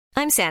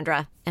I'm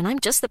Sandra, and I'm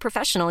just the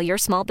professional your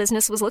small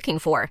business was looking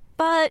for.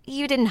 But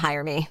you didn't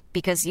hire me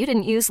because you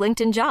didn't use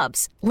LinkedIn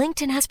Jobs.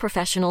 LinkedIn has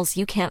professionals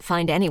you can't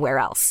find anywhere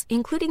else,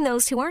 including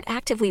those who aren't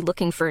actively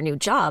looking for a new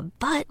job,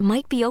 but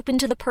might be open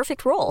to the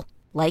perfect role,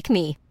 like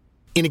me.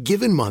 In a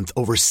given month,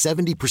 over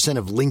 70%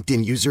 of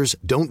LinkedIn users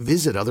don't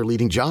visit other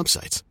leading job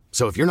sites.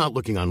 So if you're not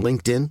looking on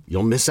LinkedIn,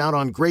 you'll miss out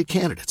on great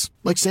candidates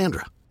like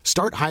Sandra.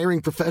 Start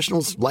hiring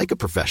professionals like a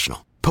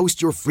professional.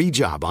 Post your free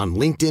job on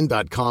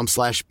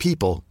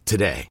linkedin.com/people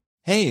today.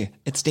 Hey,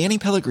 it's Danny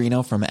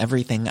Pellegrino from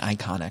Everything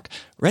Iconic.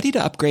 Ready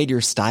to upgrade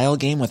your style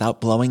game without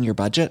blowing your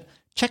budget?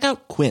 Check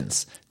out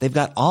Quince. They've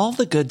got all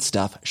the good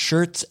stuff,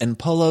 shirts and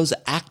polos,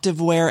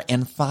 activewear,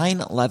 and fine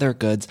leather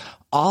goods,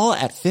 all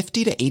at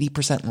 50 to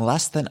 80%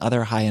 less than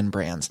other high-end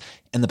brands.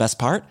 And the best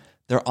part?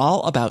 They're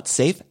all about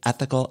safe,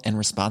 ethical, and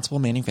responsible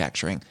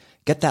manufacturing.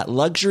 Get that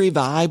luxury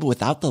vibe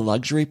without the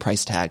luxury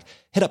price tag.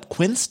 Hit up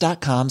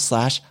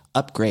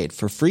quince.com/upgrade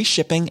for free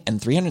shipping and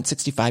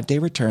 365-day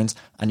returns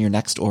on your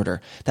next order.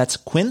 That's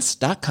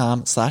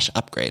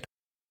quince.com/upgrade.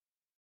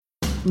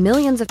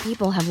 Millions of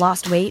people have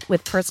lost weight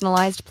with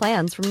personalized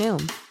plans from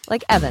Noom.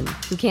 Like Evan,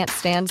 who can't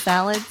stand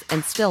salads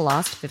and still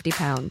lost 50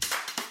 pounds.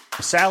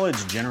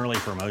 Salads generally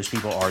for most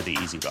people are the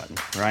easy button,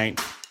 right?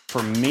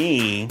 For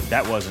me,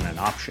 that wasn't an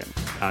option.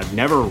 I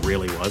never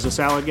really was a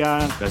salad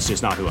guy. That's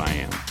just not who I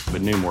am.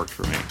 But Noom worked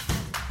for me.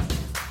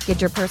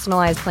 Get your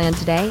personalized plan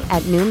today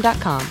at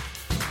Noom.com.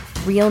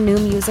 Real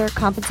Noom user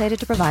compensated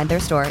to provide their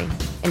story.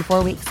 In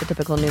 4 weeks, the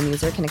typical Noom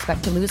user can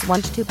expect to lose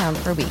 1 to 2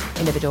 pounds per week.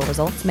 Individual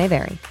results may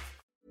vary.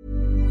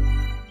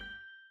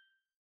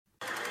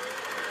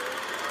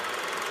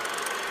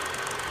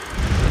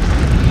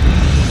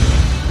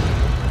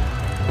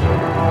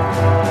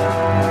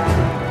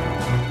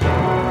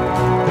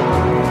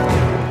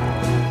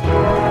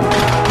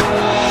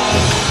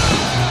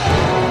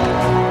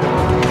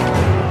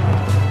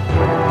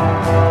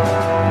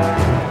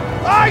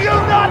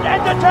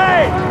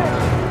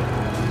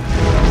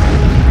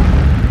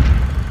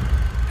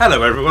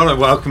 Hello everyone and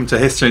welcome to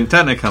History in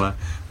Technicolor.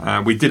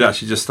 We did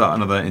actually just start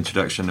another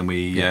introduction and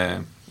we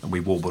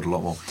warbled a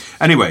lot more.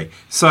 Anyway,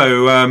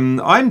 so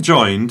I'm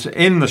joined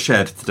in the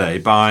shed today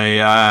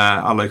by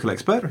our local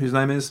expert, whose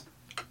name is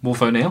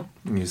Wolf O'Neill.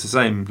 He's the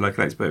same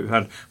local expert we've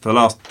had for the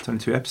last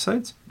 22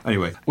 episodes.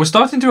 Anyway. We're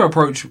starting to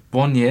approach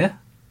 1 year.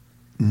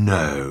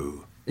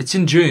 No. It's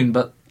in June,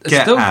 but it's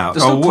Get still, out.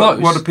 It's still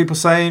close. What do people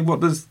say? What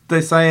does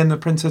they say in the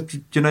Princess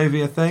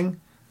Genovia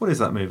thing? What is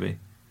that movie?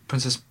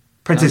 Princess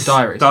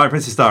Diary.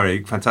 Princess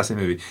Diary, fantastic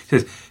movie. He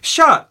says,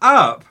 "Shut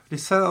up."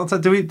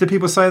 Do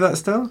people say that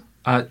still?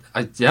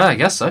 Yeah, I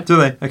guess so. Do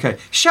they? Okay.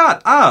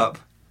 Shut up.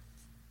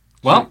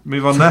 Well,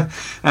 move on there.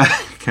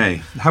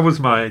 Okay. How was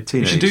my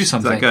teenage? We should do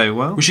something. Does that go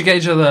well? We should get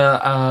each other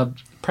a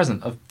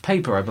present of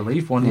paper, I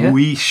believe, 1 year.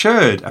 We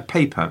should. A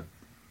paper.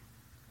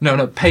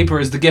 No, paper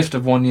is the gift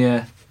of 1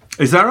 year.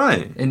 Is that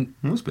right?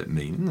 That's a bit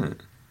mean, isn't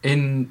it?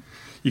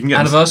 You can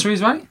get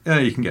anniversaries, right? Yeah,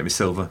 you can get me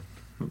silver.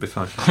 It'll be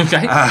fine.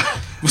 Okay.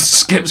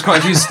 Skips quite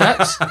a few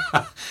steps.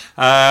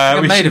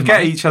 We should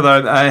get each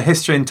other a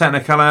History in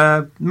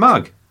Technicolor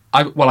mug.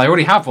 I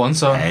already have one,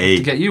 so to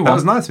get you one. That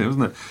was nice of me,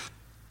 wasn't it?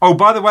 Oh,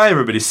 by the way,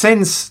 everybody,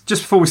 since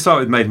just before we start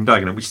with Made in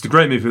Dagenham, which is a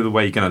great movie of the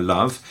way you're going to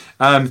love,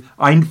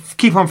 I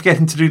keep on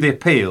forgetting to do the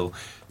appeal.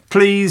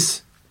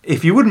 Please,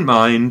 if you wouldn't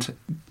mind,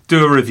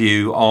 do a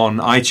review on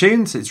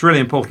iTunes. It's really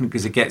important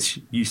because it gets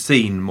you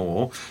seen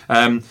more.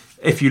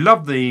 If you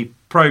love the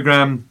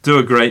programme, do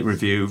a great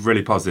review,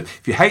 really positive.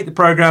 If you hate the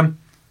programme,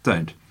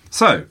 don't.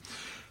 So,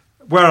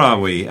 where are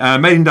we?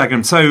 Made in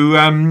Dagenham. So,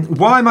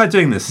 why am I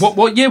doing this?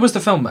 What year was the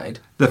film made?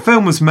 The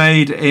film was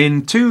made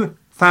in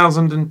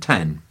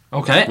 2010.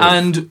 Okay,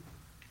 and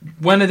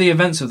when are the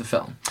events of the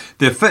film?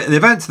 The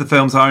events of the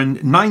films are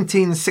in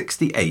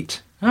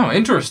 1968. Oh,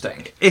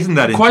 interesting. Isn't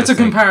that interesting? Quite a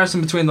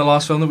comparison between the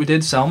last film that we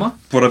did, Selma.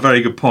 What a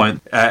very good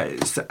point.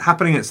 It's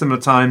happening at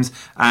similar times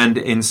and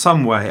in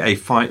some way a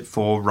fight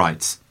for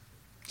rights.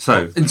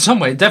 So, in some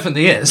way, it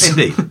definitely is.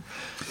 Indeed.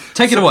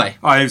 Take it away.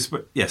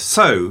 Yes,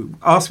 so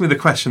ask me the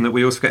question that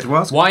we always forget to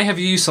ask. Why have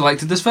you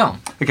selected this film?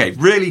 Okay,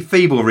 really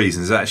feeble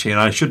reasons, actually, and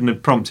I shouldn't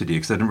have prompted you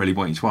because I didn't really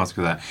want you to ask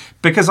for that.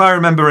 Because I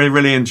remember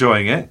really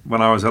enjoying it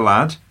when I was a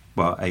lad.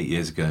 Well, 8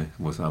 years ago.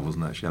 I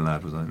wasn't actually a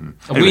lad, was I?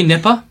 A wee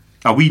nipper?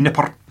 A wee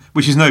nipper.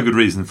 Which is no good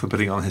reason for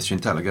putting it on History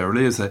in Technicolor,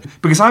 really, is it?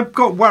 Because I've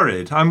got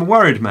worried. I'm a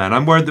worried man.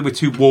 I'm worried that we're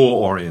too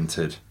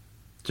war-oriented.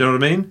 Do you know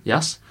what I mean?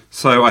 Yes.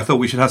 So I thought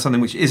we should have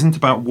something which isn't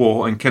about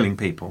war and killing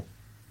people.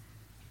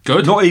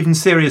 Good. Not even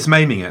serious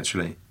maiming,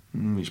 actually,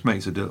 which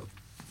makes a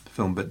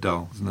film a bit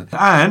dull, isn't it?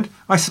 And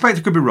I suspect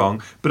I could be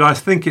wrong, but I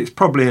think it's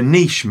probably a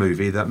niche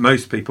movie that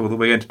most people that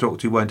we're going to talk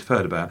to won't have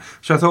heard about,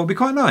 which I thought would be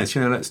quite nice.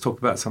 Let's talk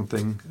about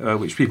something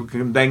which people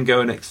can then go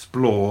and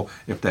explore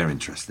if they're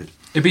interested.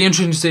 It'd be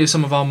interesting to see if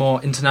some of our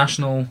more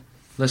international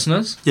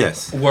listeners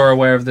were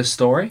aware of this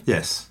story.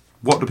 Yes.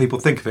 What do people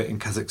think of it in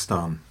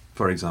Kazakhstan,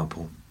 for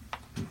example?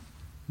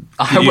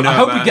 I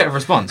hope we get a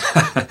response.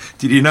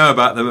 Did you know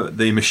about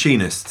the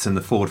machinists in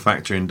the Ford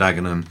factory in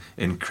Dagenham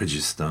in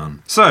Kyrgyzstan?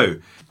 So,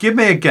 give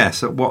me a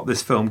guess at what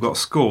this film got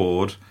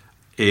scored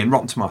in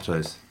Rotten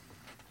Tomatoes?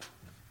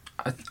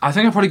 I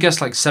think I probably guessed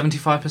like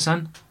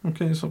 75%.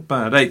 Okay, it's not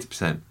bad.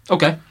 80%.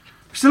 Okay.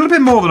 It's a little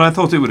bit more than I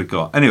thought it would have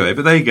got. Anyway,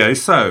 but there you go.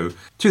 So,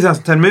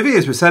 2010 movie,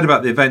 as we said,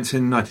 about the events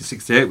in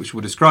 1968, which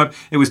we'll describe.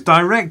 It was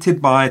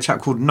directed by a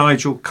chap called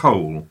Nigel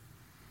Cole.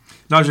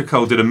 Nigel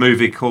Cole did a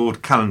movie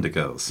called Calendar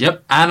Girls.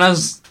 Yep, and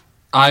as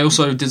I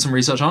also did some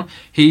research on,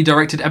 he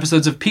directed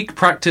episodes of Peak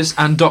Practice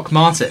and Doc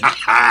Martin.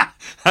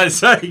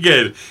 That's very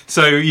good.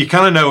 So you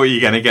kind of know what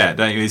you're going to get,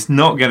 don't you? It's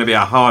not going to be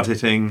a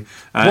hard-hitting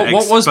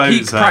What was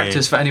Peak expose.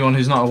 Practice for anyone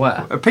who's not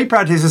aware? Peak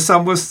Practice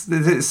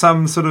is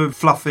some sort of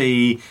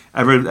fluffy,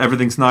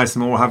 everything's nice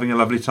and we're all having a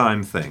lovely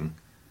time thing.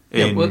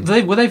 Yeah, were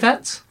they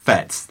vets?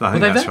 Vets. I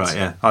think that's right,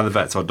 yeah. Either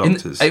vets or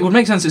doctors. It would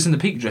make sense it's in the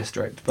Peak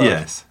District, but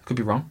yes. Could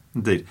be wrong.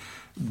 Indeed.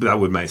 That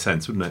would make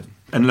sense, wouldn't it?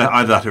 And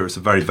either that or it's a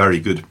very, very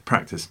good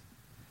practice.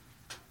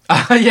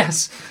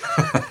 Yes.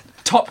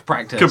 Top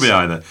practice. Could be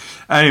either.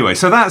 Anyway,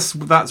 so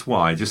that's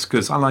why, just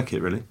because I like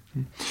it, really.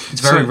 It's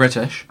very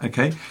British.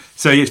 Okay.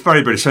 So it's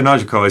very British. So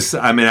Nigel Cole is,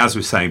 I mean, as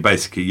we're saying,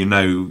 basically, you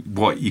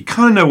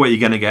kind of know what you're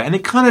going to get, and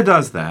it kind of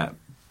does that.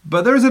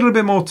 But there is a little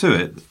bit more to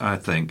it, I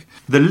think.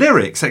 The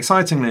lyrics,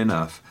 excitingly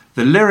enough,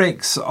 the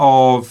lyrics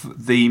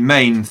of the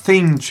main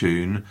theme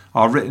tune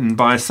are written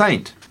by a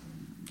saint.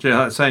 Do you know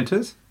who that saint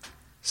is?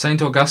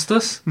 Saint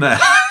Augustus? No.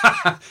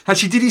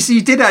 Actually,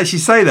 you did actually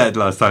say that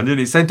last time, didn't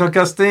you? Saint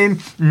Augustine?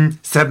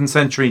 7th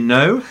century,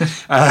 no.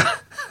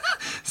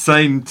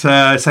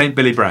 Saint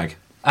Billy Bragg.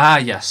 Ah,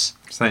 yes.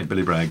 Saint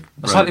Billy Bragg.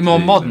 A slightly more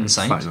modern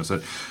saint.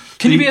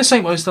 Can you be a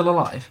saint while you're still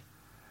alive?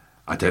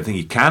 I don't think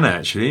you can,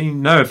 actually.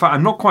 No, in fact,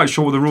 I'm not quite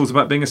sure what the rules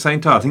about being a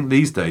saint are. I think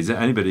these days,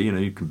 anybody,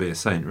 you can be a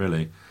saint,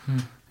 really.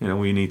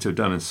 All you need to have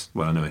done is...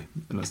 Well, anyway,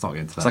 let's not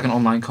get into that. It's like an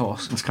online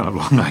course. It's kind of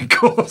an online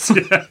course,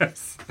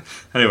 yes.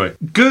 Anyway,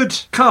 good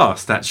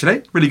cast,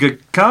 actually. Really good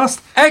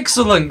cast.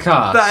 Excellent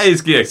cast. That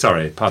is... Yeah,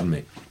 sorry, pardon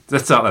me.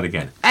 Let's start that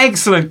again.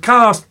 Excellent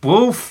cast,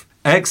 Wolf.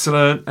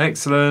 Excellent,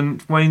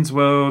 excellent. Wayne's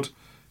World.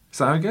 Is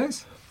that how it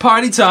goes?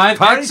 Party time.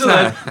 Party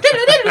Excellent. time.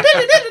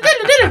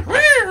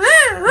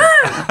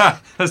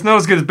 That's not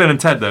as good as Bill and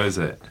Ted, though, is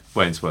it?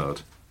 Wayne's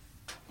World.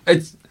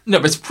 But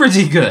it's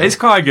pretty good. It's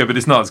quite good, but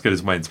it's not as good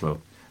as Wayne's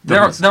World. There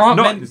aren't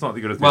many... It's not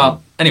as good as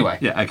Well, anyway.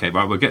 Yeah, okay,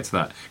 right, we'll get to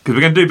that. Because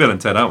we're going to do Bill and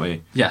Ted, aren't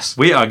we? Yes.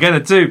 We are going to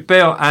do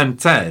Bill and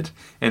Ted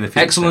in the future.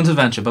 Excellent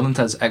adventure. Bill and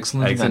Ted's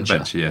excellent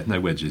adventure. Yeah, no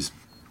wedges.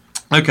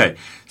 Okay,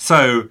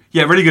 so,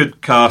 yeah, really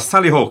good cast.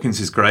 Sally Hawkins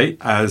is great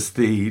as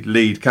the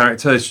lead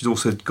character. She's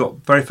also got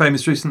very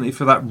famous recently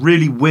for that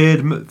really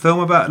weird film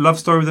about a love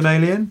story with an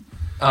alien.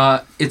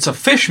 It's a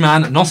fish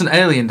man, not an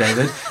alien,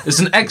 David. It's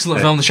an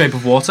excellent film, The Shape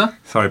of Water.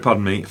 Sorry,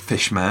 pardon me,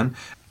 Fish Man.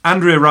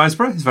 Andrea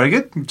Riseborough is very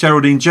good.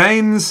 Geraldine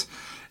James.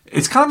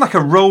 It's kind of like a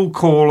roll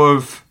call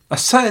of a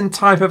certain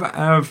type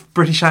of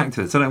British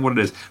actors. I don't know what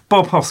it is.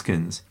 Bob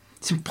Hoskins.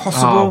 It's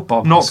impossible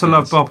to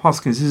love Bob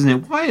Hoskins, isn't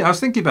it? Why? I was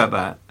thinking about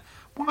that.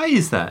 Why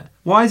is that?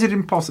 Why is it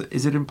impossible?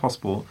 Is it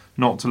impossible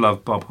not to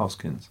love Bob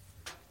Hoskins?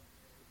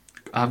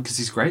 Because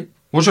he's great.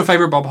 What's your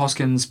favourite Bob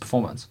Hoskins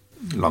performance?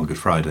 Long Good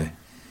Friday.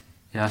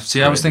 Yeah,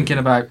 see, I was thinking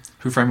about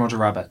Who Framed Roger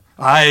Rabbit.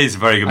 It's a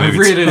very good movie. I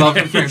really love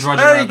Who Framed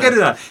Roger Very Rabbit. good at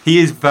that. He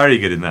is very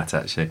good in that,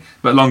 actually.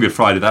 But Long Good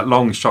Friday, that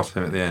long shot of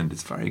him at the end,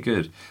 it's very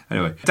good.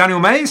 Anyway, Daniel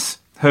Mays,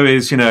 who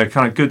is, kind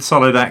of good,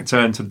 solid actor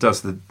and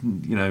does the,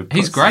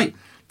 He's great.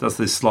 Does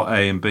this slot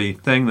A and B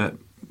thing that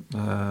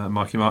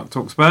Marky Mark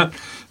talks about.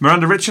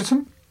 Miranda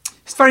Richardson.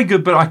 It's very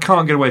good, but I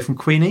can't get away from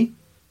Queenie.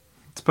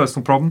 It's a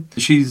personal problem.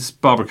 She's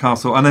Barbara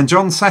Castle. And then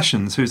John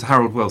Sessions, who's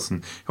Harold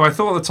Wilson, who I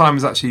thought at the time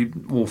was actually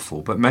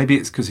awful, but maybe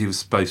it's because he was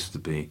supposed to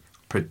be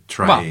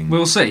portraying... Well,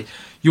 we'll see.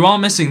 You are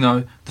missing,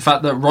 though, the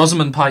fact that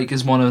Rosamund Pike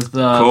is one of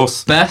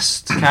the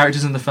best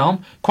characters in the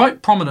film.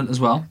 Quite prominent as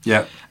well.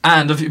 Yeah.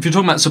 And if you're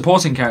talking about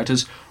supporting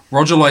characters,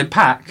 Roger Lloyd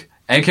Pack,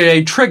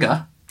 a.k.a.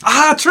 Trigger...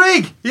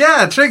 Trig!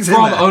 Yeah, Trig's in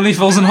from there. Only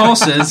Fools and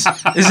Horses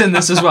is in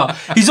this as well.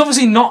 He's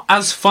obviously not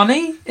as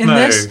funny in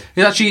this.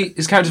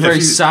 His character's very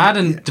sad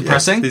and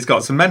depressing. Yes, he's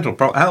got some mental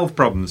health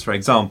problems, for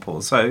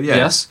example. So, yeah.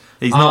 Yes.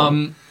 He's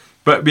not...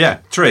 but, yeah,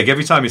 Trig.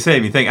 Every time you see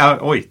him, you think,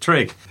 oi,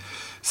 Trig.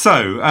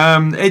 So,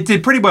 it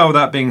did pretty well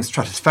without being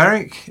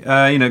stratospheric.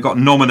 Got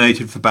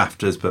nominated for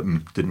BAFTAs,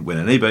 but didn't win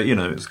any. But, it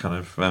was kind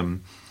of...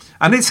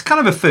 and it's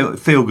kind of a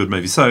feel-good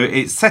movie. So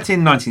it's set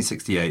in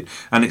 1968,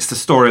 and it's the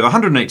story of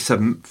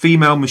 187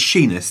 female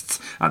machinists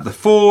at the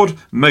Ford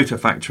Motor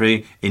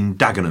Factory in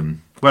Dagenham.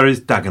 Where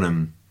is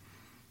Dagenham?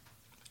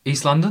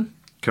 East London?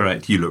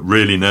 Correct. You look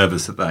really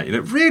nervous at that. You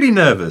look really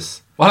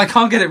nervous. Well, I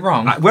can't get it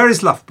wrong. Where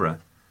is Loughborough?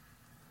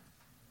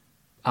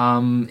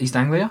 East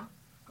Anglia?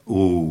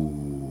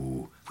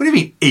 Ooh. What do you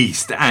mean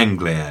East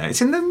Anglia?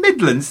 It's in the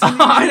Midlands.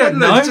 I don't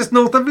know. Just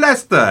north of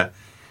Leicester.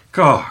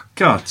 God,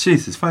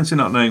 Jesus! Fancy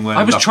not knowing where.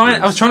 I was trying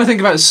to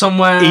think about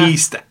somewhere.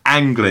 East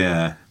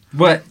Anglia.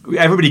 Where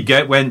everybody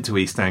went to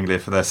East Anglia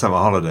for their summer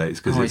holidays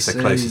because it's the see.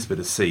 closest bit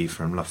of sea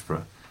from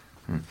Loughborough.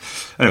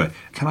 Anyway,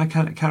 can I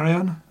carry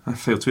on? I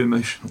feel too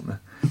emotional now.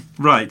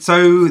 Right,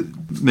 so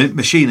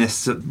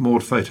machinists at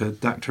Maud Photo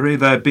Factory,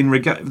 they've been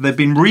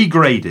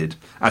regraded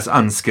as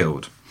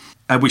unskilled.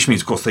 which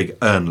means, of course, they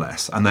earn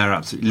less, and they're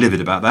absolutely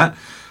livid about that.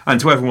 And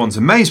to everyone's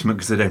amazement,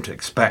 because they don't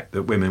expect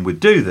that women would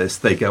do this,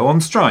 they go on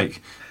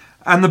strike.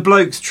 And the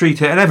blokes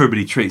treat it, and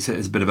everybody treats it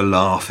as a bit of a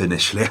laugh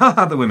initially.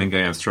 The women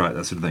going on strike,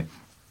 that sort of thing.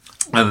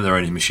 And then they're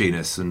only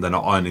machinists, and they're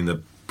not earning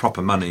the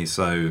proper money,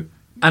 so...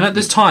 And at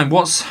this time,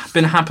 what's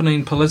been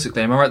happening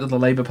politically? Am I right that the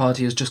Labour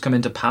Party has just come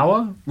into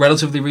power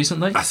relatively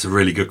recently? That's a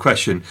really good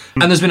question.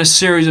 And there's been a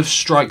series of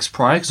strikes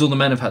prior, because all the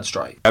men have had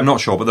strikes. I'm not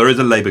sure, but there is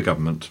a Labour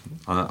government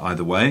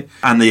either way.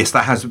 And yes,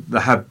 there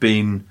have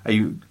been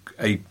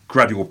a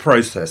gradual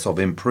process of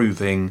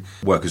improving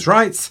workers'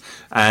 rights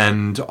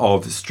and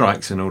of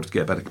strikes in order to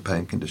get better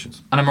paying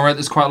conditions. And am I right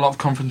there's quite a lot of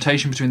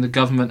confrontation between the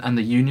government and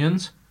the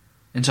unions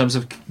in terms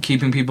of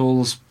keeping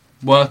people's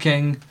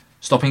working,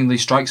 stopping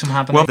these strikes from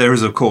happening? Well, there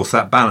is, of course,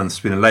 that balance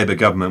between a Labour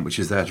government, which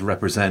is there to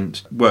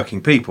represent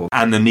working people,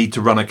 and the need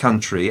to run a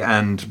country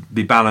and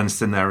be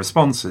balanced in their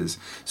responses.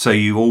 So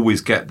you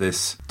always get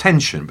this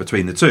tension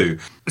between the two.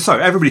 So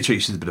everybody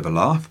treats it as a bit of a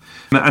laugh.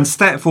 And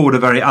step forward a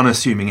very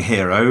unassuming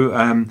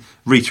hero,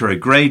 Rita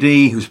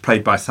O'Grady, who's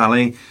played by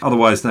Sally,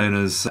 otherwise known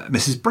as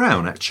Mrs.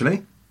 Brown,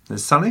 actually.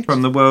 There's Sally,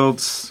 from the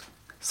world's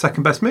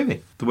second best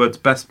movie. The world's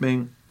best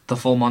being... The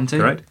Full Monty.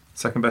 Correct.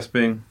 Second best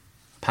being...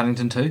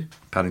 Paddington 2.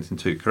 Paddington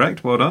 2,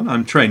 correct. Well done.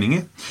 I'm training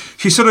you.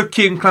 She's sort of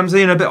cute and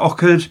clumsy and a bit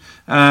awkward,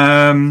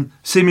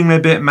 seemingly a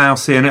bit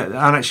mousy. And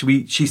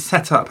actually, she's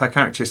set up, her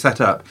character is set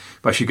up,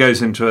 but she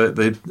goes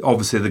into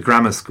obviously the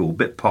grammar school,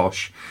 bit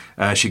posh.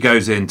 She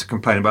goes in to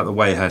complain about the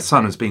way her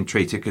son has been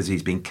treated because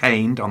he's been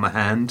caned on the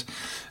hand.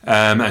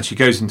 And she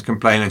goes in to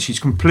complain, and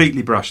she's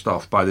completely brushed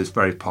off by this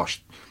very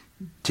posh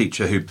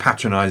teacher who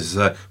patronises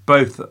her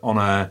both on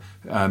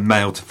a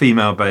male to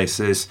female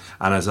basis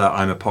and as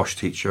I'm a posh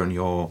teacher and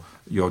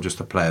you're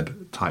just a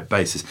pleb type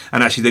basis.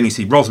 And actually then you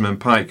see Rosamund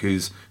Pike,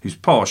 who's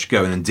posh,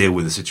 go in and deal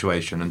with the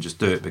situation and just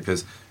do it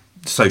because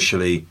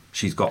socially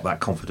she's got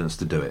that confidence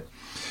to do it.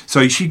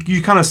 So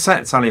you kind of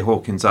set Sally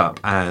Hawkins up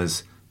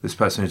as this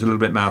person who's a little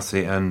bit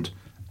mousy and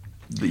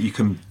that you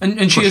can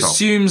and she push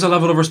assumes a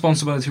level of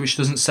responsibility which she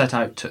doesn't set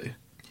out to.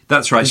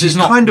 That's right. She's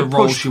not kind of the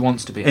role she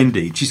wants to be in.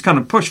 Indeed. She's kind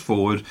of pushed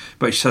forward,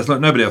 but she says, look,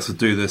 nobody else will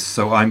do this,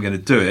 so I'm going to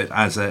do it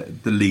as the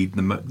lead,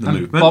 the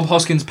movement. Bob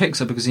Hoskins picks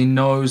her because he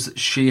knows that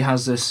she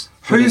has this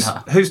within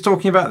her. Who's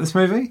talking about this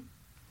movie?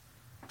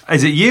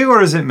 Is it you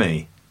or is it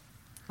me?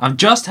 I'm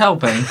just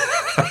helping.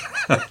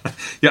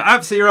 You're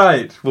absolutely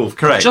right, Wolf,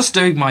 correct. Just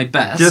doing my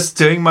best. Just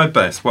doing my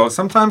best. Well,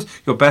 sometimes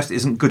your best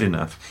isn't good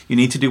enough. You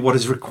need to do what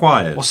is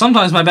required. Well,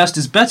 sometimes my best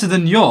is better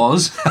than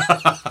yours.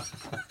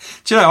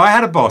 Do you know, I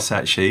had a boss,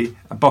 actually,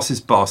 a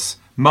boss's boss,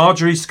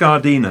 Marjorie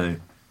Scardino.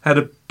 Had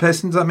a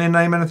person, does that mean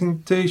name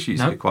anything to you? She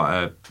used to be quite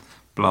a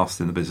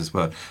blast in the business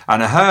world.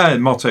 And her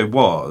motto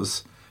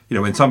was, you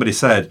know, when somebody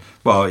said,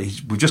 well,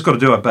 we've just got to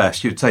do our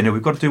best, you'd say, no,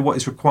 we've got to do what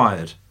is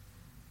required.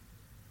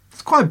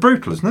 It's quite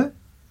brutal, isn't it?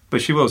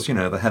 But she was, you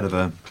know, the head of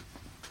a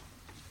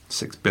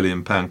 £6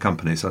 billion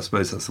company, so I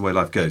suppose that's the way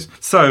life goes.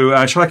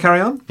 So, shall I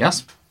carry on?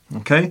 Yes.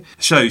 Okay.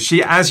 So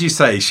she, as you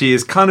say, she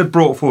is kind of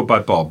brought forward by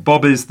Bob.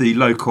 Bob is the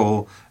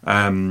local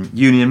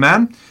union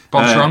man.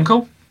 Bob's your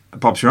uncle?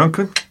 Bob's your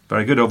uncle.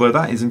 Very good. Although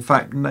that is in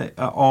fact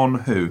on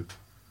who?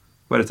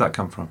 Where does that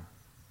come from?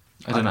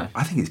 I don't know.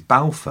 I think it's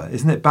Balfour.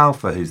 Isn't it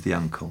Balfour who's the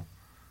uncle?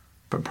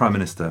 Prime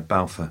Minister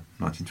Balfour,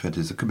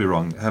 1920s. I could be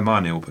wrong.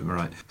 Hermione will put me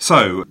right.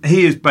 So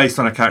he is based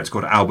on a character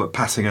called Albert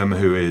Passingham,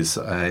 who is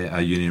a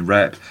union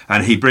rep,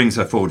 and he brings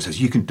her forward and says,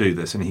 you can do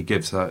this, and he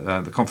gives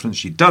her the confidence.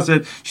 She does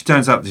it. She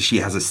turns out that she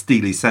has a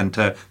steely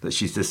centre, that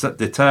she's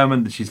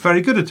determined, that she's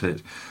very good at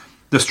it.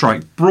 The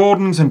strike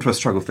broadens into a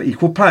struggle for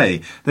equal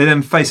pay. They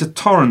then face a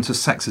torrent of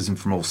sexism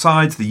from all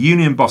sides. The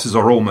union bosses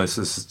are almost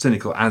as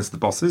cynical as the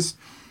bosses.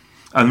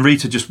 And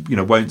Rita just,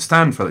 won't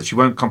stand for it. She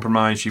won't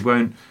compromise. She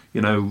won't,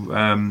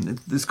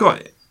 it's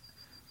got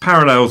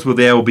parallels with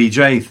the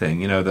LBJ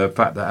thing, the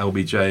fact that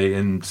LBJ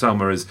in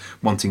Selma is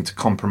wanting to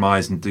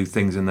compromise and do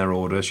things in their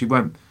order. She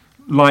won't,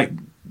 like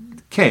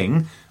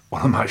King,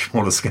 on a much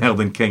smaller scale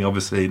than King,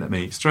 obviously, let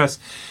me stress,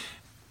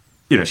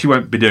 she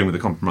won't be doing with the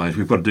compromise.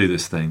 We've got to do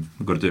this thing.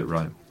 We've got to do it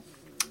right.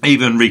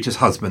 Even Rita's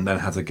husband then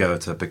has a go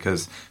at her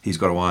because he's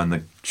got to iron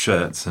the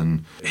shirts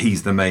and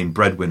he's the main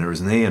breadwinner,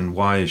 isn't he? And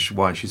why is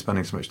she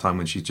spending so much time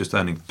when she's just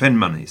earning pin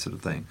money sort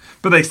of thing?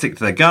 But they stick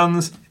to their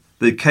guns.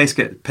 The case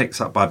gets picked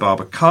up by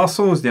Barbara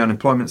Castle, who's the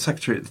unemployment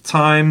secretary at the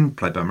time,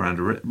 played by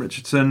Miranda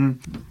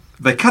Richardson.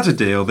 They cut a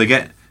deal. They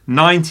get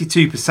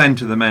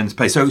 92% of the men's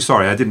pay. So,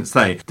 sorry, I didn't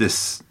say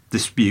this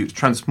dispute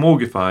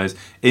transmogrifies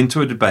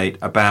into a debate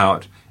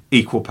about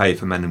equal pay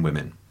for men and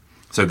women.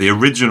 So the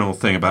original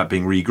thing about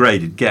being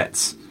regraded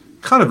gets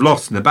kind of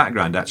lost in the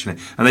background, actually.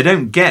 And they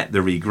don't get the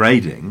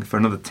regrading for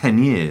another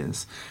 10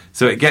 years.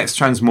 So it gets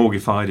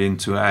transmogrified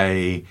into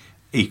a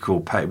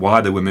equal pay. Why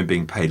are the women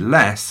being paid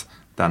less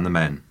than the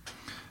men?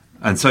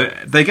 And so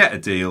they get a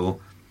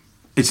deal.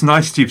 It's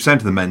 92%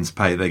 of the men's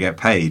pay they get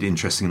paid,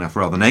 interesting enough,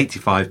 rather than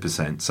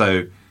 85%.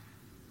 So,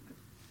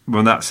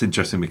 well, that's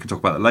interesting. We can talk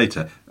about that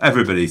later.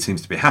 Everybody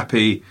seems to be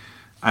happy.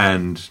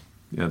 And,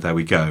 there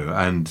we go.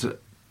 And so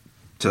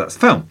that's the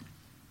film.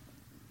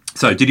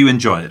 So, did you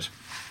enjoy it?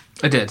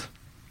 I did.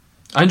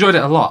 I enjoyed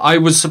it a lot. I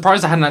was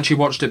surprised I hadn't actually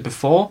watched it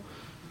before.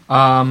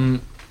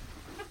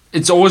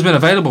 It's always been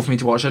available for me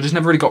to watch. I just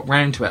never really got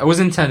round to it. I was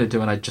intended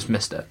to, and I just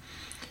missed it.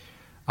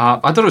 I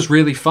thought it was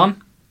really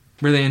fun,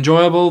 really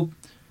enjoyable,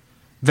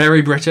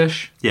 very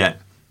British. Yeah.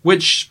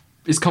 Which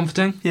is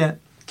comforting. Yeah.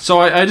 So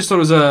I just thought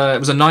it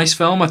was a nice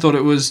film. I thought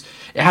it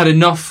had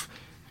enough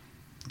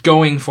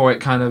going for it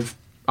kind of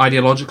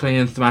ideologically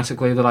and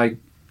thematically that I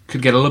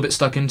could get a little bit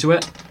stuck into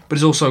it, but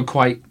it's also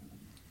quite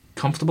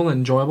comfortable and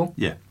enjoyable.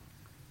 Yeah.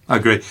 I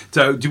agree.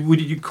 So,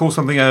 would you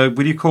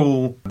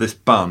call this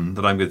bun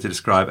that I'm going to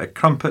describe a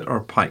crumpet or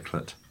a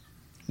pikelet?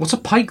 What's a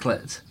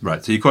pikelet?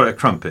 Right, so you call it a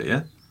crumpet,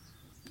 yeah?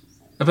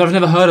 But I've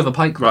never heard of a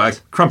pikelet. Right,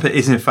 a crumpet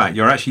is in fact,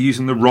 you're actually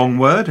using the wrong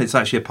word. It's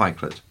actually a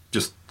pikelet,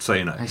 just so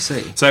you know. I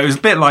see. So it was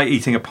a bit like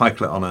eating a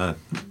pikelet on a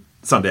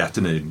Sunday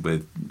afternoon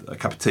with a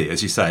cup of tea.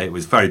 As you say, it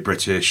was very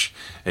British.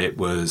 It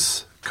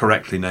was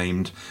correctly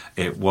named.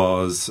 It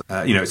was,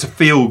 it's a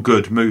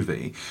feel-good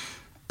movie.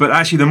 But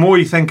actually, the more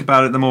you think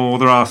about it, the more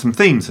there are some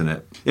themes in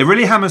it. It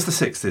really hammers the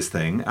 60s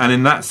thing, and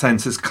in that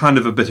sense, it's kind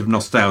of a bit of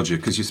nostalgia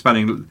because you're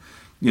spending,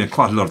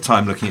 quite a lot of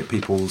time looking at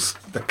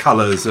the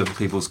colours of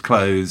people's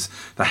clothes,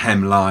 the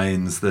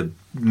hemlines, the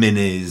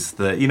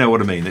minis, you know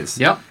what I mean?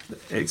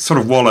 It sort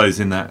of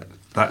wallows in that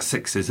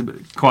 60s,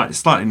 but quite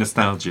slightly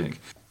nostalgic.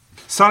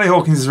 Sally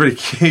Hawkins is really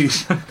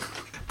cute.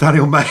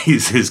 Daniel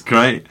Mays is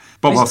great.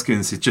 Bob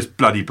Hoskins is just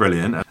bloody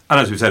brilliant. And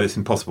as we've said, it's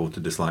impossible to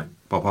dislike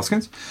Bob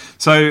Hoskins.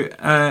 So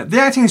the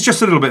acting is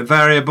just a little bit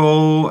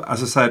variable.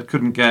 As I said,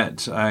 couldn't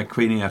get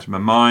Queenie out of my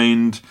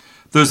mind.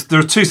 There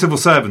are two civil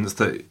servants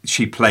that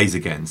she plays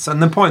against.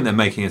 And the point they're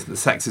making is that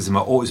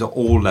sexism is at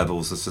all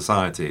levels of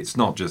society. It's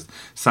not just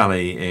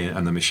Sally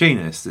and the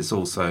machinist. It's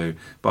also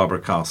Barbara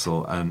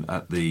Castle and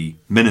at the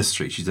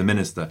ministry. She's a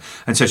minister.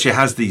 And so she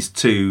has these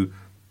two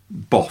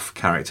boff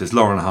characters,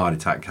 Laurel and Hardy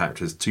type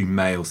characters, two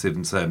male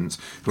civil servants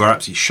who are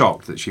absolutely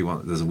shocked that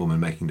there's a woman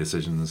making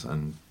decisions,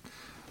 and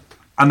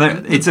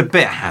it's a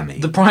bit hammy.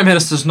 The Prime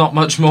Minister's not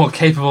much more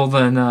capable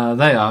than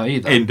they are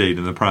either. Indeed,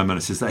 and the Prime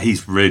Minister's that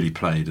he's really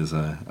played as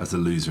a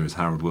loser as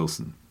Harold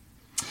Wilson.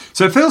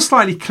 So it feels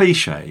slightly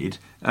cliched,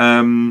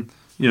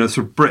 sort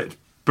of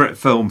Brit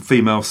film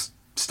female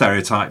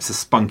stereotypes, a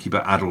spunky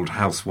but addled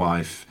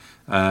housewife,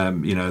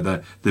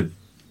 the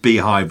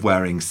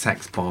beehive-wearing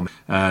sex bomb.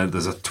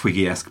 There's a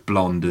Twiggy-esque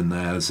blonde in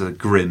there. There's a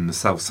grim,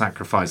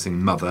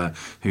 self-sacrificing mother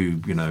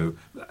who,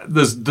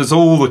 there's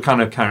all the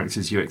kind of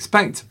characters you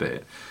expect to be.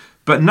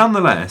 But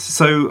nonetheless,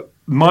 so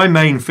my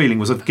main feeling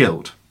was of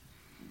guilt.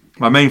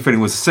 My main feeling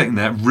was sitting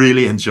there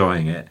really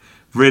enjoying it,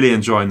 really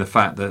enjoying the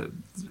fact that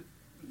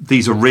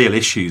these are real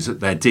issues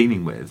that they're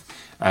dealing with.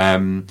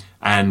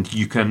 And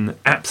you can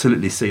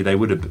absolutely see they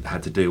would have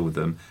had to deal with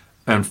them.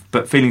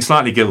 But feeling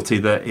slightly guilty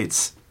that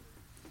it's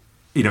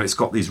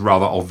got these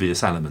rather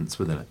obvious elements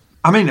within it.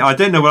 I mean, I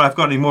don't know whether I've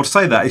got any more to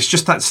say that. It's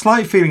just that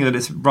slight feeling that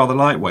it's rather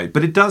lightweight,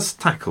 but it does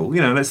tackle,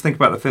 let's think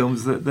about the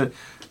films,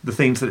 the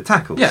themes that it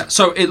tackles. Yeah,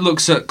 so it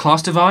looks at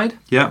class divide.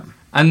 Yeah.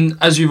 And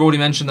as you've already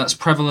mentioned, that's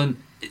prevalent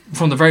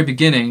from the very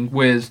beginning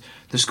with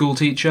the school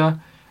teacher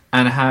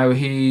and how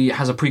he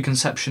has a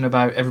preconception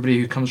about everybody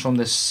who comes from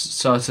this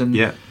certain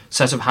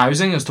set of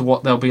housing as to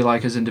what they'll be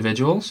like as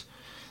individuals.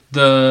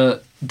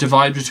 The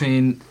divide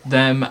between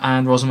them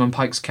and Rosamund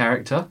Pike's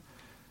character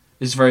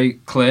is very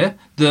clear.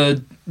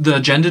 The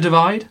gender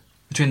divide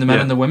between the men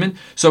and the women.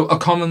 So a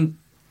common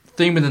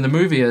theme within the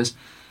movie is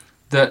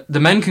that the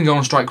men can go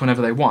on strike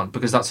whenever they want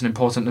because that's an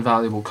important and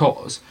valuable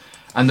cause.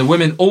 And the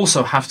women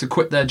also have to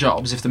quit their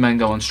jobs if the men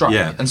go on strike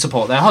and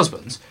support their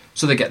husbands.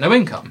 So they get no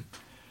income.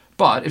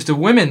 But if the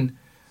women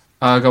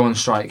go on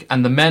strike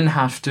and the men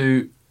have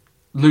to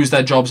lose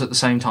their jobs at the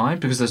same time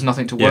because there's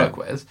nothing to work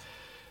with,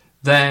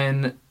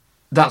 then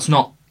that's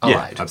not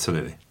allowed. Yeah,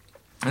 absolutely.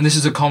 And this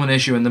is a common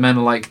issue, and the men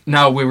are like,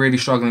 no, we're really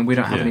struggling, we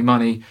don't have any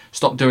money,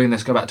 stop doing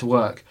this, go back to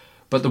work.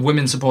 But the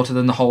women supported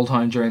them the whole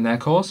time during their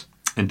cause.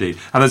 Indeed.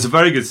 And there's a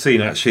very good scene,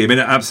 actually. I mean,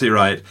 absolutely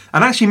right.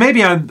 And actually,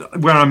 maybe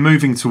where I'm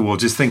moving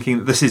towards is thinking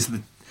that this is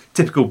the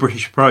typical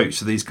British approach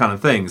to these kind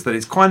of things, that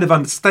it's kind of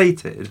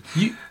understated.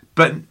 You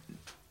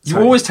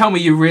always tell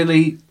me you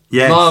really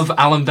love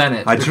Alan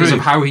Bennett because of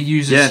how he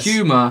uses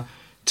humour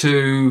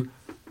to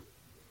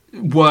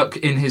work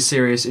in his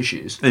serious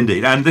issues.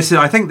 Indeed. And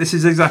I think this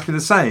is exactly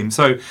the same.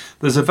 So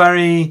there's a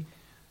very...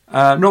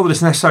 not that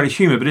it's necessarily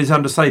humour, but it's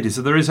understated.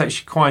 So there is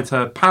actually quite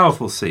a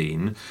powerful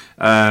scene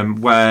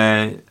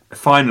where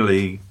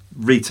finally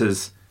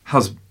Rita's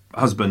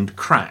husband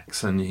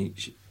cracks, and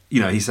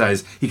he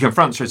says, he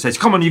confronts her and says,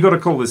 "Come on, you've got to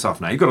call this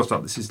off now. You've got to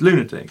stop. This is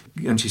lunatic."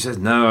 And she says,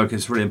 "No,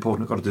 it's really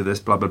important. I've got to do this.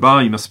 Blah blah blah.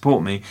 You must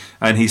support me."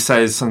 And he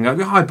says something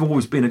like, "I've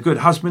always been a good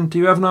husband to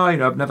you, haven't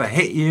I? I've never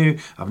hit you.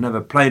 I've never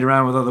played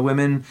around with other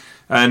women."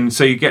 And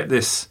so you get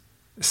this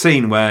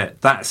scene where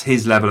that's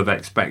his level of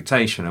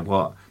expectation of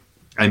what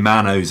a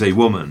man owes a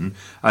woman,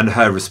 and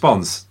her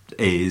response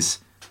is,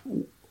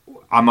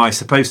 "Am I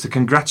supposed to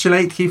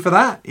congratulate you for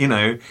that?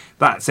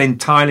 That's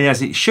entirely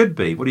as it should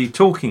be. What are you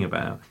talking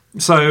about?"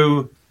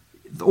 So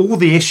all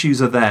the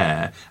issues are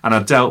there and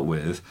are dealt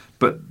with,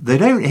 but they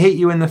don't hit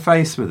you in the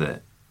face with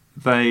it.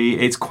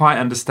 it's quite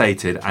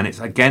understated, and it's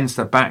against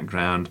a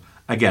background,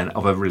 again,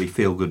 of a really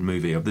feel-good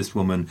movie, of this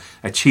woman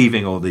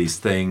achieving all these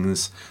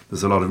things.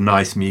 There's a lot of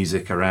nice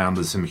music around.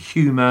 There's some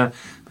humour,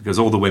 because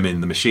all the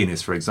women, the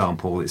machinists, for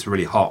example, it's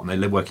really hot and they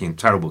live working in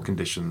terrible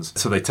conditions.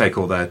 So they take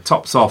all their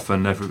tops off,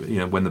 and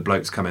when the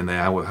blokes come in, they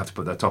have to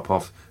put their top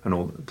off and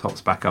all the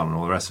tops back on and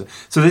all the rest of it.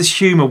 So there's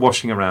humour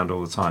washing around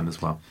all the time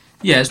as well.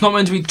 Yeah, it's not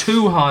meant to be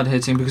too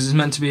hard-hitting because it's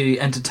meant to be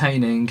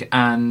entertaining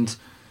and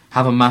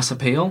have a mass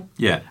appeal.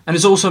 Yeah. And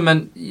it's also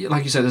meant,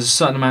 like you said, there's a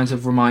certain amount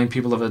of remind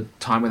people of a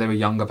time where they were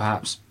younger,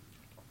 perhaps.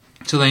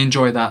 So they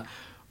enjoy that.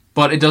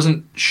 But it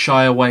doesn't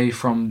shy away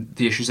from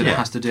the issues that it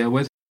has to deal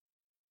with.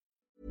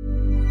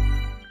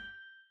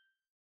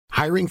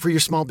 Hiring for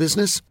your small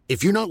business?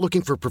 If you're not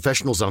looking for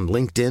professionals on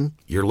LinkedIn,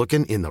 you're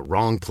looking in the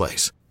wrong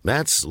place.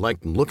 That's like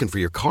looking for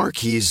your car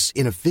keys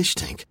in a fish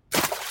tank.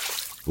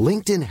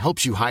 LinkedIn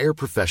helps you hire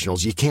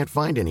professionals you can't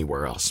find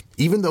anywhere else,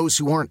 even those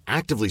who aren't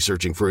actively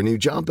searching for a new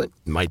job but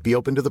might be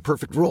open to the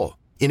perfect role.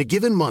 In a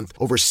given month,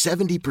 over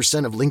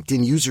 70% of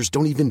LinkedIn users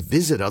don't even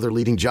visit other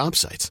leading job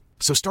sites.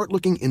 So start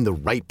looking in the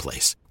right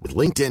place. With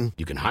LinkedIn,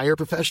 you can hire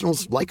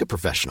professionals like a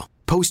professional.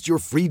 Post your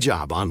free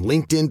job on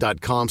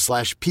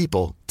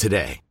linkedin.com/people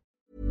today.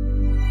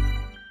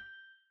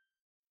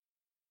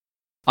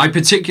 I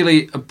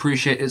particularly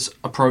appreciate its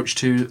approach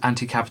to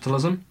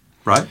anti-capitalism.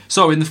 Right.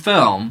 So in the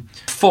film,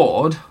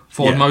 Ford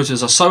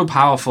Motors are so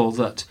powerful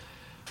that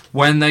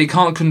when they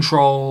can't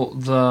control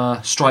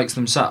the strikes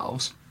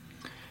themselves,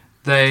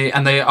 they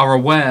are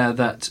aware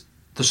that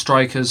the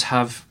strikers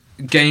have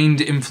gained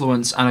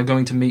influence and are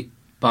going to meet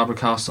Barbara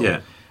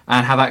Castle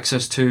and have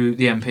access to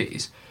the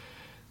MPs.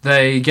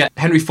 They get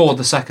Henry Ford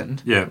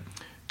II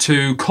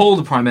to call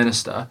the Prime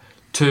Minister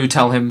to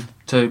tell him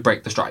to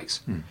break the strikes.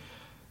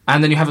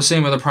 And then you have a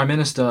scene where the Prime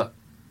Minister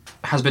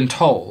has been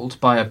told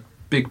by a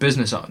big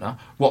business owner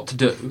what to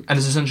do, and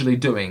is essentially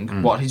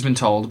doing what he's been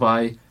told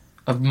by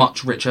a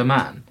much richer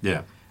man.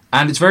 Yeah.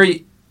 And it's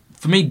very,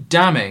 for me,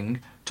 damning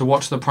to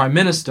watch the Prime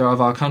Minister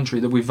of our country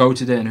that we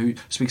voted in, who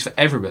speaks for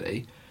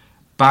everybody,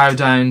 bow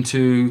down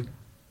to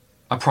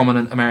a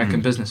prominent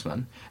American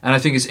businessman. And I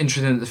think it's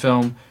interesting that the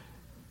film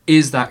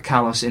is that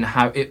callous in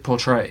how it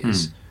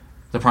portrays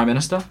the Prime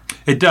Minister.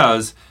 It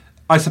does.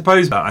 I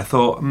suppose I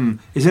thought,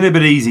 isn't it a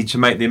bit easy to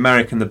make the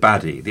American the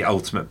baddie, the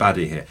ultimate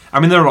baddie here? I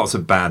mean, there are lots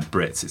of bad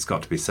Brits, it's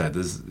got to be said.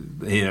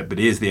 But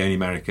he is the only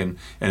American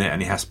in it,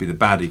 and he has to be the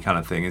baddie kind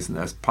of thing, isn't it?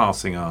 That's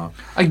passing our...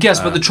 I guess,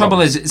 but the trouble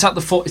is, it's at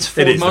the Ford Motors.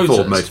 It is the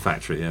Ford Motor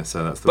Factory, yeah,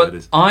 so that's the way it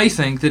is. But I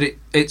think that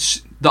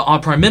it's that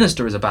our Prime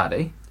Minister is a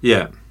baddie.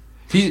 Yeah.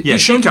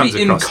 He's shown to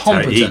be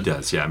incompetent. He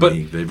does, yeah. I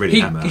mean, they really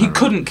hammer he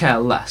couldn't care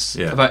less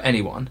about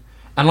anyone.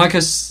 And like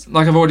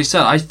I've already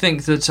said, I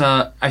think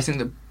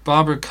that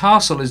Barbara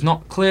Castle is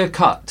not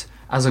clear-cut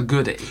as a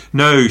goodie.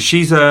 No,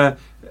 she's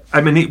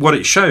what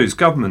it shows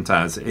government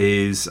as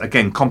is,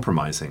 again,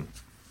 compromising.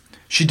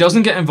 She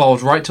doesn't get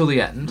involved right till the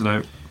end.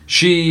 No.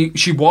 She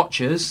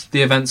watches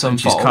the events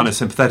unfold. She's kind of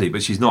sympathetic,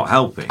 but she's not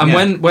helping.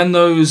 And when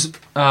those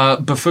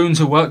buffoons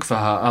who work for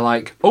her are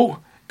like, oh,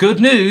 good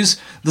news,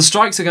 the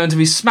strikes are going to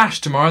be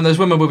smashed tomorrow and those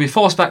women will be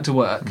forced back to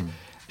work.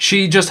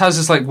 She just has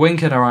this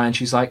wink in her eye and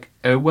she's like,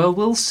 oh, well,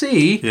 we'll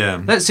see.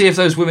 Yeah. Let's see if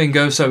those women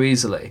go so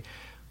easily.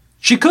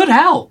 She could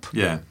help.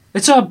 Yeah.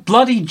 It's her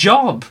bloody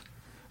job.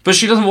 But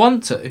she doesn't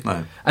want to.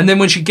 No. And then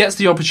when she gets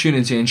the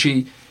opportunity and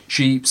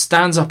she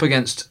stands up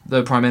against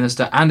the Prime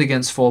Minister and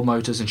against Ford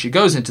Motors and she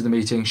goes into the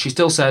meeting, she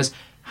still says,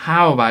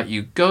 how about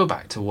you go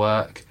back to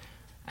work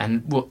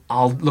and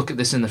I'll look at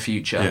this in the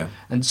future. Yeah.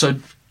 And so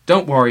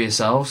don't worry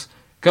yourselves.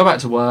 Go back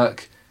to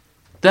work.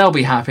 They'll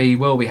be happy,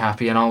 we'll be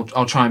happy, and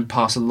I'll try and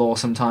pass a law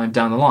sometime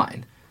down the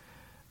line.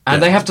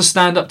 And they have to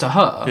stand up to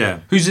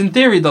her, who's in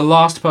theory the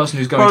last person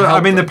who's going to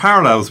help them. The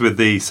parallels with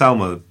the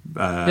Selma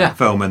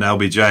film and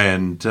LBJ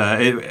and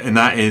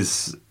that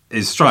is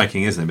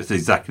striking, isn't it? It's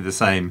exactly the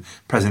same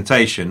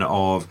presentation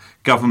of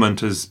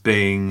government as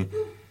being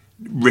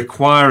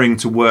requiring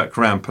to work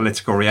around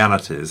political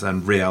realities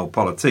and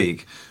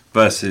realpolitik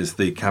versus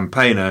the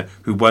campaigner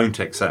who won't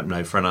accept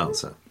no for an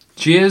answer.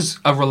 She is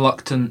a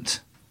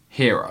reluctant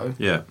hero.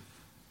 Yeah.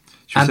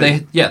 And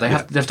they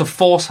have to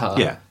force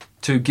her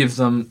to give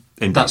them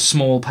that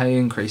small pay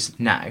increase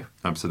now.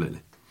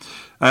 Absolutely.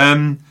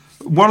 One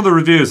of the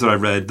reviews that I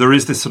read, there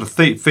is this sort of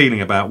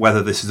feeling about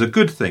whether this is a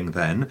good thing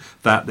then,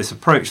 that this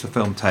approach the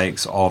film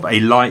takes of a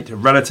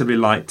relatively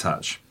light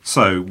touch.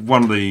 So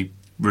one of the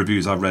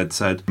reviews I read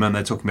said, and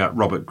they're talking about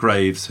Robert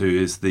Graves, who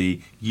is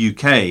the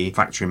UK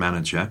factory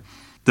manager,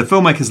 the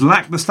filmmakers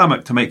lack the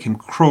stomach to make him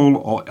cruel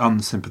or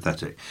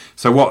unsympathetic.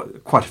 So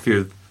what quite a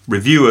few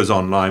reviewers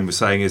online were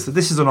saying is that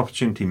this is an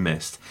opportunity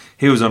missed.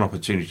 Here was an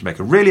opportunity to make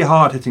a really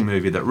hard-hitting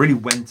movie that really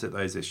went at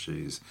those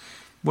issues.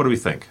 What do we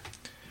think?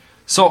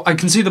 So I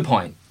can see the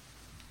point.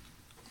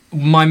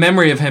 My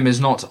memory of him is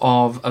not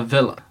of a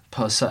villain,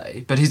 per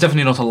se, but he's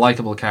definitely not a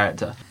likeable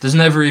character. There's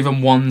never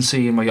even one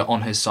scene where you're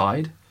on his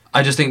side.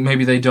 I just think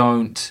maybe they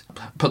don't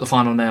put the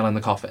final nail in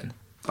the coffin.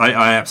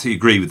 I absolutely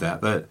agree with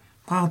that.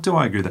 Well, do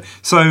I agree with that?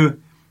 So,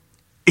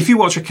 if you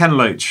watch a Ken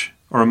Loach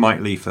or a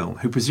Mike Leigh film,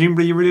 who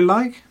presumably you really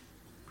like,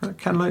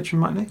 Ken Loach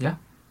and Mike Leigh? Yeah.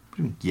 What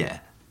do you mean, yeah?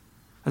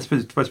 That's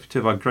supposed to be two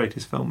of our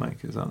greatest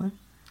filmmakers, aren't they?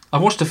 I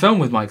watched a film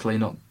with Mike Leigh,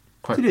 not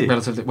quite Did you?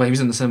 relatively... Well, he was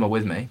in the cinema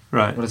with me.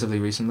 Right. Relatively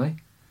recently.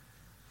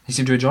 He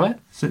seemed to enjoy it.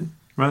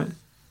 Right.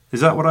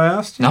 Is that what I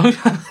asked you? No.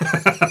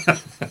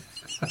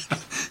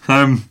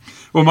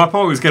 Well, my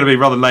point was going to be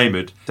rather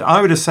laboured.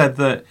 I would have said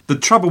that the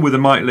trouble with a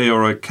Mike Leigh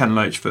or a Ken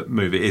Loach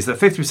movie is that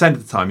 50%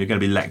 of the time you're going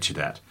to be lectured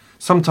at.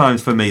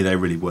 Sometimes, for me, they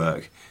really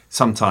work.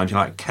 Sometimes you're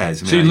like,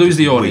 Kes. So you lose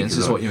the audience,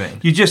 is what you mean?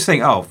 You just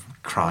think, oh,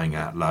 crying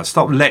out loud,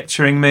 stop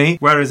lecturing me.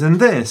 Whereas in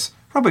this,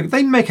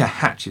 they make a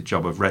hatchet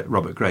job of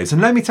Robert Graves.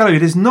 And let me tell you,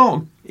 it is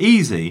not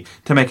easy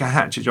to make a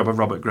hatchet job of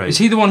Robert Graves. Is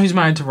he the one who's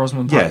married to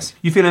Rosamund Pike? Yes.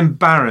 You feel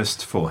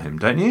embarrassed for him,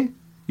 don't you?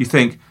 You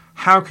think,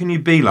 how can you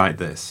be like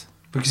this?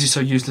 Because he's so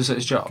useless at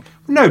his job?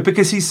 No,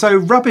 because he's so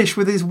rubbish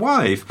with his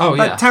wife. Oh,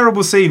 yeah. That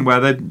terrible scene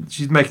where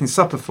she's making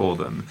supper for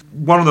them.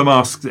 One of them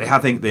asks, I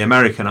think the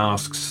American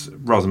asks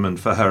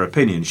Rosamund for her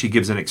opinion. She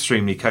gives an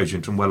extremely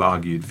cogent and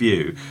well-argued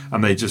view.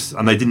 And they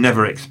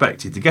never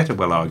expected to get a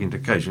well-argued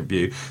and cogent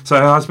view. So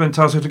her husband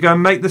tells her to go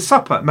and make the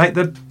supper, make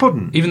the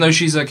pudding. Even though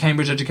she's a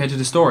Cambridge-educated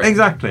historian?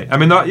 Exactly. I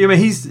mean,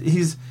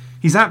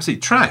 he's absolutely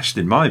trashed,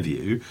 in my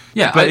view.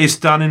 Yeah, but it's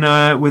done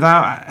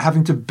without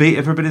having to beat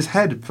everybody's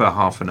head for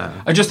half an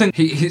hour. I just think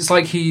it's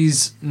like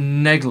he's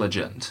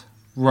negligent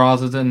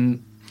rather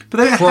than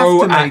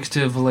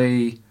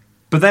proactively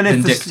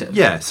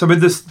vindictive. So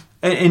with this,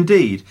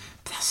 indeed,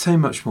 there's so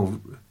much more.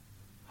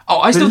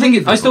 Oh, I still think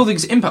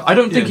it's impact. I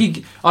don't think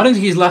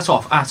he's let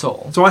off at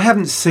all. So I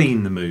haven't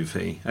seen the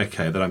movie, that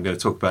I'm going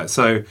to talk about.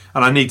 So,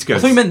 and I need to go. I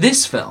thought you meant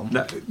this film.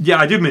 No, yeah,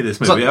 I did mean this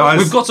movie.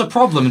 We've got a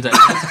problem, David.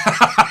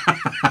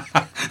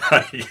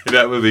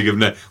 That would be good.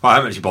 No, well, I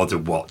haven't actually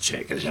bothered to watch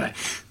it because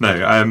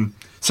no.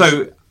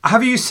 So,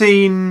 have you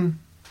seen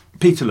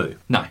Peterloo?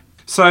 No.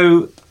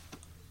 So,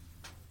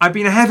 I've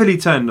been heavily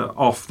turned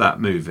off that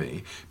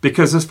movie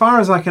because, as far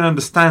as I can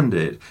understand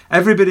it,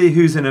 everybody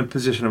who's in a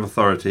position of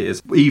authority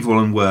is evil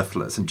and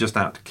worthless and just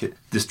out to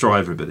destroy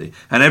everybody,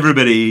 and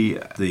everybody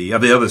the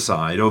other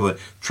side or the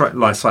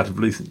light side of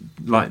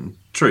light and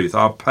truth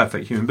are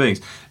perfect human beings.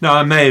 Now,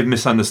 I may have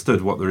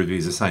misunderstood what the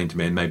reviews are saying to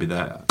me, and maybe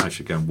that I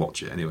should go and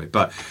watch it anyway.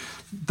 But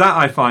that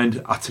I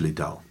find utterly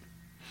dull.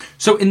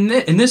 So in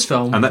this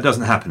film, and that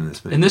doesn't happen in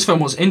this movie. In this film,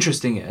 what's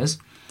interesting is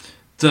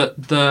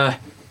that the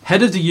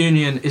head of the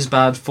union is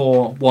bad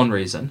for one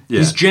reason. Yeah.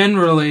 He's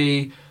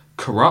generally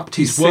corrupt.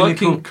 He's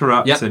cynical,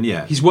 corrupt, and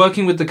he's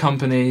working with the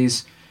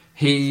companies.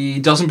 He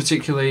doesn't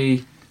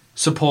particularly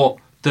support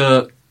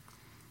the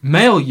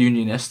male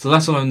unionists,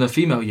 let alone the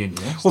female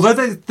unionists. Although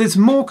there's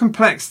more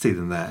complexity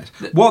than that.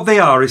 What they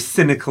are is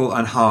cynical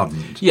and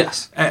hardened.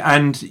 Yes.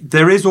 And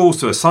there is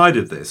also a side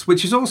of this,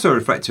 which is also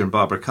reflected in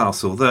Barbara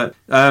Castle, that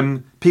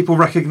people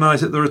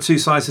recognise that there are two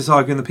sides to this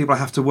argument, that people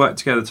have to work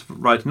together to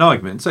write an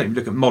argument. So if you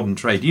look at modern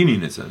trade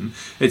unionism,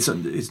 it's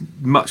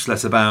much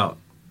less about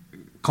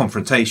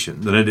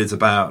confrontation than it is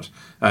about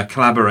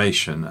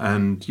collaboration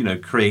and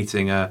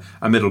creating a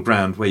middle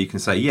ground where you can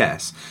say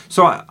yes.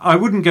 So I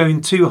wouldn't go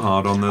in too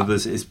hard on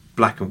this is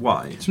black and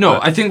white. No,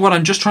 I think what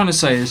I'm just trying to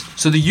say is,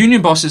 so the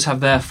union bosses have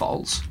their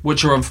faults,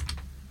 which are of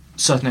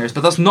certain areas, but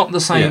that's not the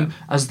same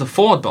as the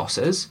Ford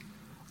bosses,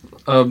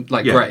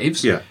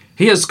 Graves. Yeah.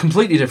 He has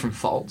completely different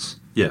faults.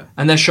 Yeah.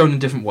 And they're shown in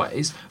different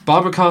ways.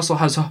 Barbara Castle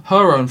has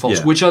her own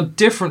faults, which are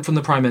different from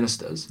the Prime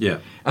Minister's. Yeah.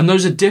 And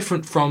those are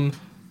different from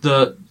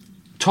the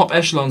top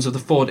echelons of the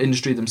Ford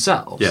industry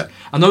themselves. Yeah.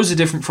 And those are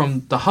different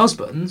from the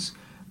husbands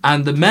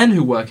and the men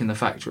who work in the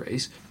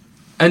factories.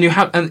 And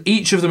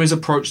each of them is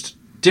approached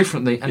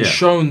differently and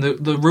shown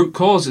the root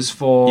causes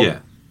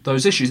for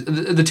those issues.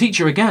 The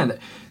teacher, again,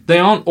 they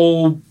aren't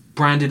all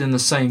branded in the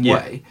same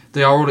way.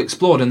 They are all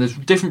explored, and there's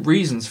different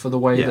reasons for the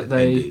way that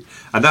they... Indeed.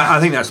 And I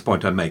think that's the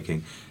point I'm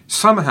making.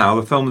 Somehow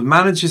the film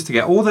manages to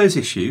get all those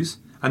issues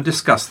and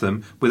discuss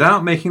them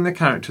without making the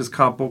characters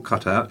cardboard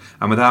cutout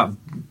and without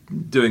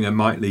doing a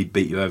Mike Leigh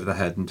beat you over the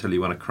head until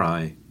you want to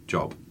cry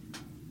job,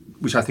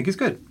 which I think is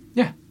good.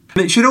 Yeah.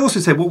 And it should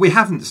also say what we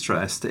haven't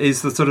stressed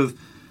is the sort of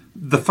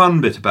the fun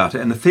bit about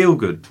it and the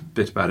feel-good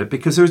bit about it,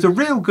 because there is a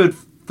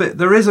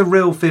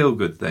real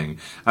feel-good thing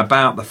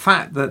about the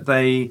fact that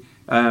they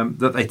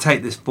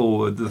take this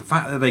forward, the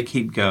fact that they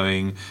keep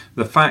going,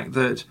 the fact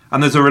that...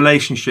 And there's a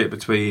relationship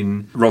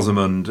between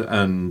Rosamund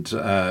and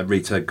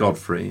Rita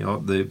Godfrey,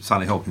 or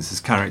Sally Hawkins'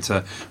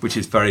 character, which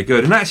is very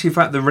good. And actually, in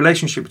fact, the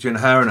relationship between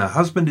her and her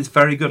husband is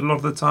very good a lot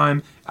of the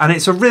time. And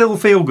it's a real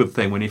feel-good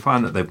thing when you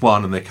find that they've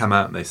won and they come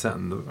out and they sit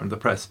in the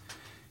press.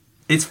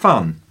 It's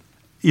fun.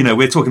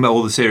 We're talking about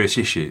all the serious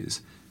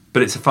issues,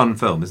 but it's a fun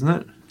film, isn't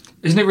it?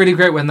 Isn't it really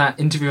great when that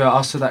interviewer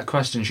asks her that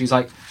question? She's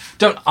like,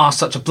 don't ask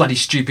such a bloody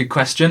stupid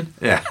question.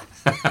 Yeah.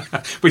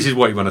 Which is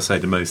what you want to say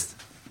to most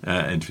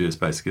interviewers,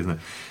 basically, isn't it?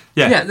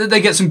 Yeah. Yeah, they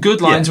get some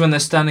good lines when they're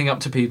standing up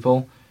to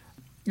people.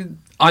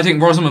 I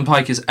think Rosamund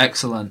Pike is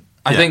excellent.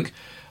 I think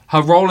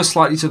her role is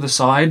slightly to the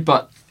side,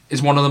 but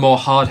is one of the more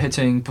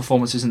hard-hitting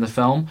performances in the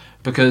film,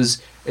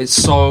 because it's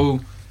so...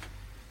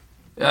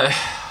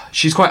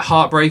 she's quite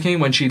heartbreaking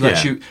when she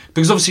lets you...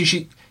 Because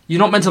obviously you're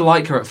not meant to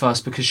like her at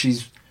first because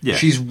she's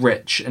she's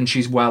rich and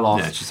she's well off.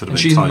 Yeah, she's sort of and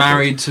she's entitled.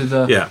 married to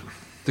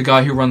the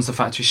guy who runs the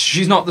factory.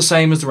 She's not the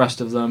same as the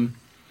rest of them,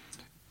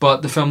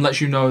 but the film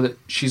lets you know that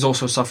she's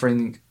also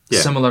suffering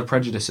similar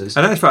prejudices.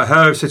 And in fact,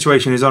 her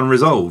situation is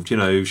unresolved. You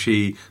know,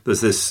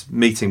 there's this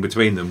meeting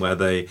between them where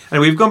they... And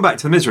we've gone back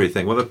to the misery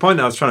thing. Well, the point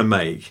I was trying to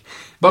make...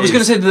 But I was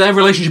going to say that their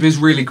relationship is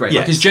really great.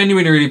 Yes. Like, it's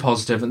genuinely really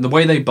positive, and the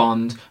way they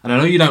bond, and I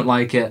know you don't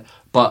like it,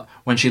 but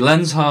when she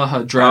lends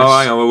her dress... Oh,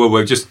 hang on,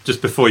 wait,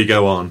 just before you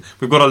go on.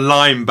 We've got a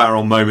lime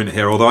barrel moment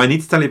here, although I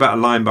need to tell you about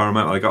a lime barrel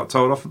moment I got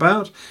told off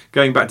about.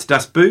 Going back to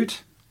Das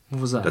Boot. What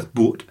was that? Das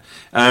Boot.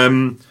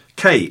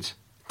 Kate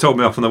told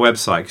me off on the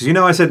website, because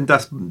I said in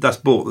Das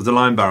Boot there's a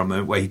line barrel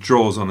moment where he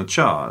draws on a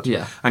chart.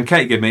 Yeah. And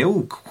Kate gave me,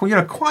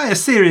 quite a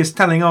serious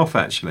telling off,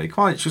 actually.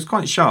 She was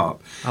quite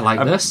sharp. I like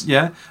this.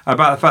 Yeah,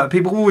 about the fact that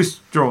people always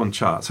draw on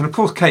charts. And of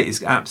course Kate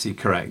is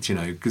absolutely correct,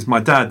 because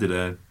my dad did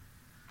a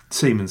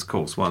Siemens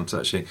course once,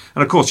 actually.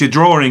 And of course you're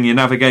drawing your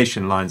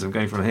navigation lines. I'm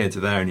going from here to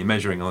there and you're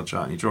measuring on the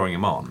chart and you're drawing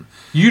them on.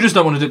 You just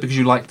don't want to do it because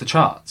you like the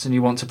charts and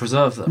you want to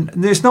preserve them.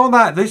 It's not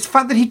that. It's the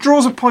fact that he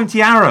draws a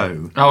pointy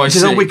arrow. Oh, I see.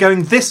 Says, we're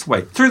going this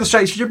way, through the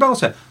Straits of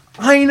Gibraltar.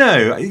 I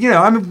know.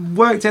 I'm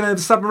worked in a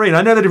submarine.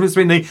 I know the difference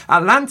between the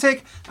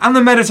Atlantic and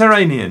the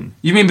Mediterranean.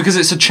 You mean because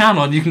it's a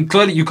channel and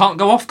you can't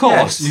go off course?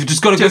 Yes. You've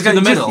just got to go through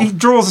the middle. He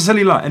draws a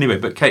silly line. Anyway,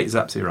 but Kate is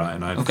absolutely right,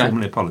 and I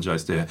formally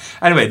apologise to her.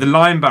 Anyway, the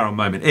lime barrel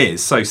moment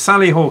is, so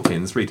Sally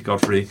Hawkins, Rita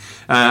Godfrey,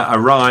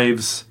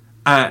 arrives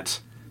at...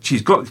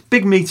 She's got a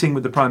big meeting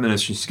with the Prime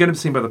Minister. She's going to be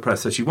seen by the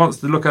press, so she wants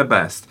to look her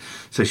best.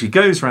 So she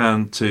goes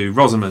round to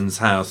Rosamund's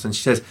house and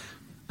she says...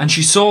 And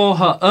she saw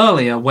her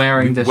earlier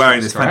wearing this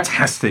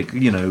fantastic,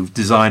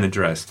 designer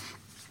dress.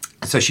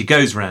 So she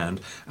goes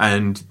round,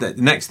 and the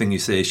next thing you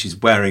see is she's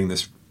wearing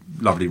this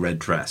lovely red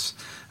dress.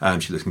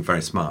 She's looking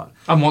very smart.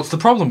 And what's the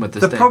problem with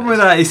this? The problem with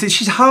that is that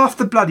she's half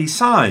the bloody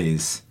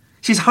size.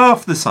 She's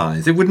half the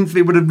size. It would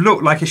have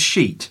looked like a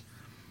sheet.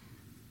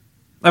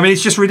 I mean,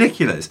 it's just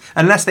ridiculous.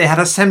 Unless they had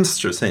a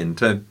seamstress in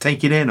to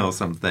take it in or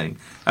something.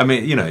 I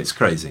mean, it's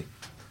crazy.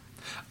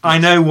 I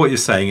know what you're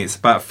saying. It's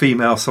about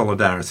female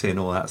solidarity and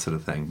all that sort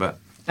of thing, but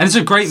and it's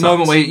a great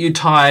moment where you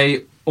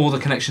tie all the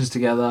connections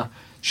together.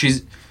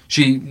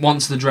 She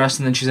wants the dress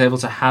and then she's able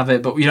to have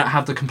it, but you don't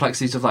have the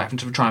complexities of having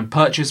to try and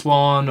purchase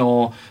one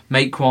or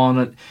make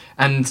one.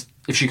 And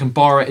if she can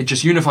borrow it, it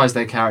just unifies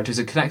their characters.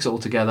 It connects it all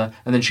together,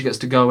 and then she gets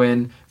to go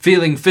in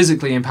feeling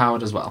physically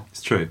empowered as well.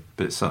 It's true,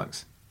 but it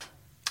sucks.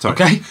 Sorry.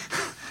 Okay.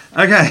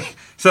 Okay.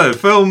 So,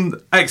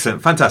 film,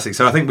 excellent, fantastic.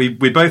 So I think we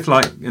both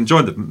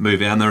enjoyed the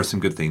movie, and there are some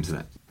good themes in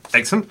it.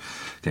 Excellent.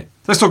 Okay,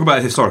 let's talk about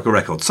a historical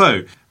record.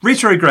 So,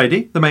 Rita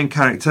O'Grady, the main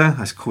character,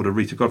 I called her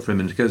Rita Godfrey a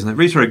minute ago, isn't it?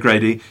 Rita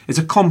O'Grady is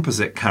a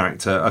composite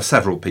character of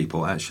several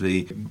people,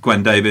 actually.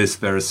 Gwen Davis,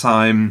 Vera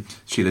Syme,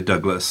 Sheila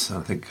Douglas,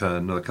 I think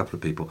another couple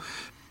of people.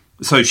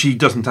 So she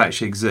doesn't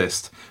actually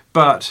exist.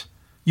 But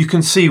you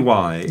can see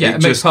why. Yeah,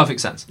 it makes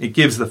perfect sense. It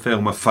gives the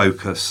film a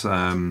focus.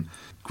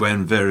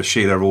 Gwen, Vera,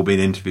 Sheila have all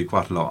been interviewed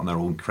quite a lot, and they're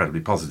all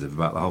incredibly positive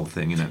about the whole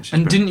thing.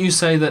 And didn't you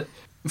say that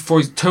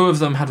two of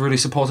them had really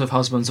supportive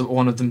husbands, but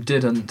one of them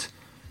didn't?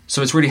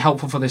 So it's really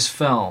helpful for this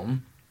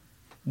film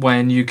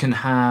when you can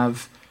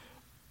have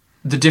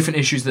the different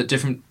issues that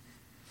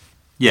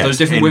those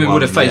different women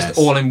would have faced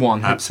all in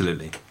one.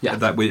 Absolutely. Yeah.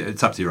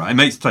 It's absolutely right. It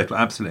makes I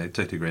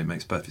totally agree. It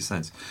makes perfect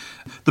sense.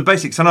 The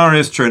basic scenario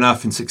is true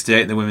enough. In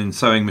 1968, the women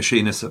sewing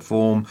machinists at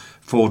Ford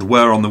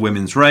were on the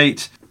women's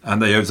rate. And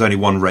there was only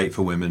one rate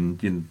for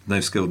women,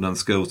 no skilled and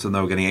unskilled, so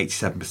they were getting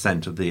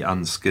 87% of the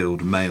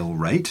unskilled male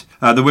rate.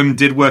 The women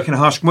did work in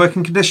harsh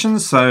working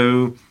conditions,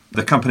 so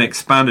the company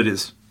expanded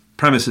its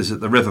premises at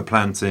the river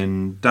plant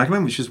in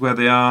Dagenham, which is where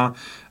they are,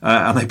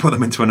 and they put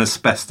them into an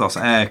asbestos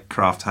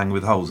aircraft hangar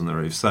with holes in the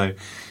roof. So,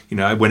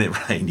 when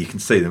it rained, you can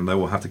see them. They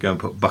will have to go and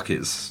put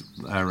buckets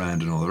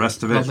around and all the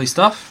rest of it. Lovely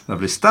stuff.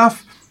 Lovely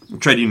stuff. The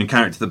trade union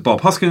character that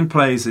Bob Hoskins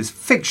plays is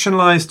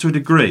fictionalised to a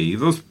degree.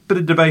 There was a bit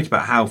of debate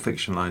about how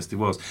fictionalised he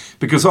was,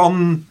 because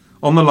on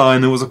the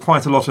line there was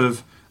quite a lot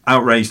of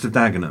outrage to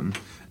Dagenham,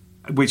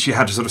 which you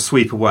had to sort of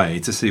sweep away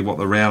to see what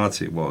the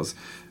reality was.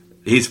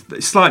 He's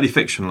slightly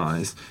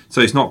fictionalised, so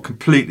he's not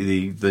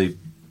completely the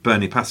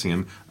Bernie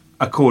Passingham,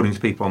 according to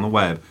people on the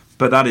web,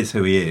 but that is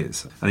who he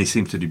is, and he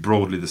seems to do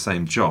broadly the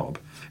same job.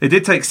 It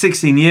did take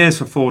 16 years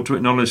for Ford to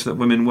acknowledge that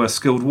women were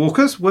skilled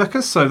workers,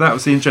 so that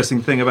was the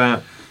interesting thing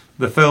about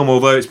the film,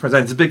 although it's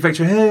presented as a big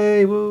picture,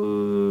 hey,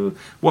 woo,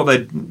 what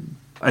they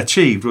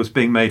achieved was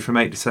being made from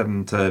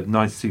 87 to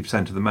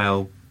 92% of the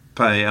male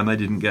pay, and they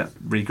didn't get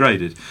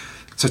regraded.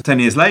 So 10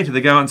 years later,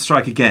 they go out and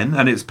strike again,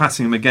 and it's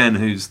Passingham again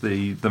who's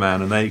the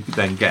man, and they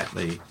then get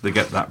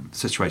that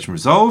situation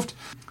resolved.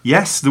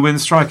 Yes, the women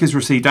strikers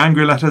received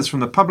angry letters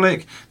from the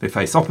public. They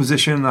faced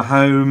opposition in the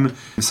home.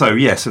 So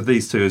yes, of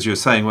these two, as you were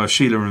saying, well,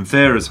 Sheila and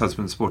Vera's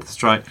husband supported the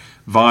strike.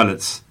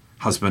 Violet's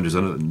husband, who's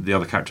the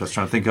other character I was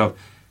trying to think of,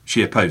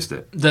 she opposed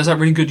it. There's that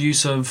really good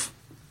use of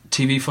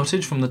TV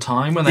footage from the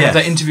time when they have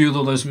that interview with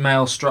all those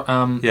male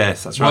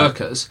yes, that's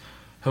workers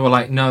who are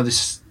like, no,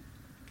 this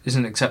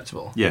isn't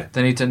acceptable. Yeah.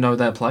 They need to know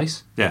their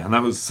place. Yeah, and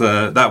that was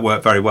that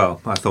worked very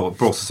well. I thought it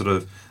brought a sort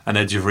of an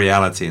edge of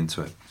reality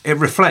into it. it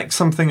reflects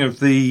something of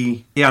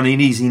the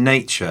uneasy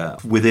nature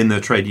within the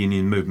trade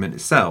union movement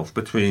itself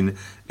between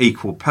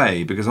equal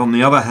pay, because on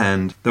the other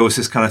hand, there was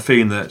this kind of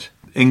feeling that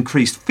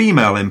increased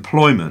female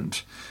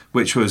employment,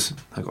 which was,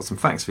 I've got some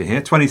facts for you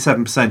here,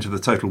 27% of the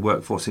total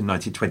workforce in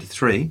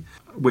 1923,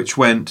 which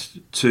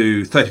went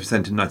to 30%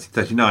 in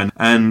 1939.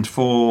 And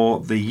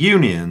for the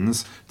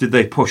unions, did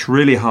they push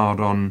really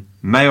hard on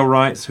male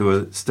rights, who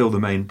are still the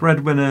main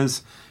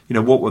breadwinners?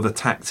 What were the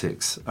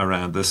tactics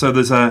around this? So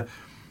there's a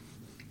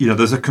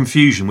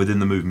confusion within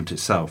the movement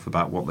itself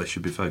about what they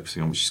should be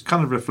focusing on, which is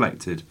kind of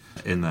reflected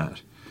in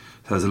that.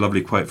 So there's a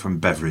lovely quote from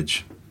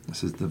Beveridge.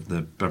 This is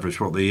the Beveridge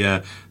report.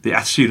 The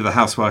attitude of the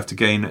housewife to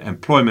gain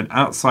employment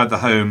outside the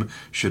home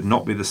should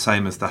not be the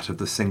same as that of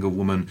the single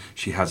woman.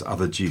 She has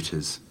other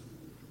duties.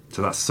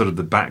 So that's sort of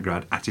the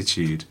background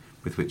attitude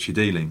with which you're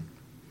dealing.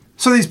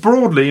 So these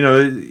broadly,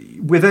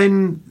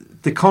 within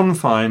the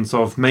confines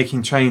of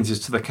making changes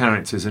to the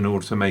characters in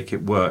order to make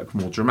it work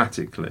more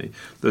dramatically,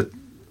 that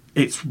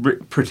it's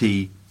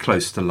pretty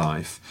close to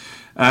life.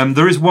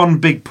 There is one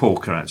big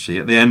porker, actually.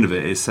 At the end of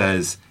it, it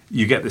says,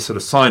 you get this sort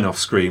of sign-off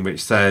screen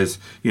which says,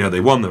 they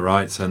won the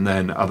rights, and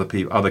then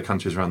other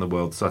countries around the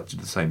world started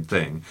the same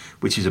thing,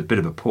 which is a bit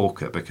of a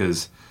porker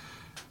because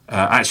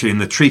actually in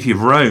the Treaty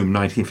of Rome,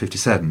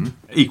 1957,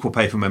 equal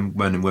pay for men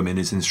and women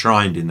is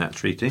enshrined in that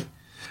treaty.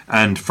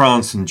 And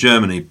France and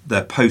Germany,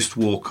 their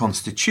post-war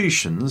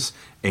constitutions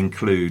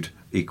include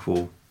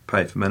equal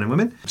pay for men and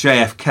women.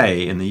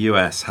 JFK in the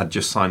US had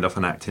just signed off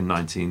an act in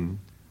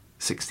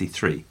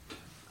 1963.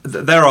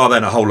 There are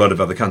then a whole lot of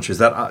other countries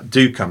that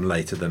do come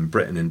later than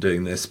Britain in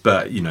doing this,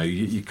 but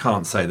you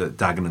can't say that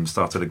Dagenham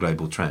started a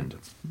global trend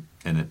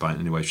in it by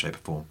any way, shape, or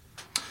form.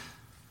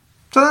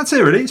 So that's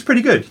it, really. It's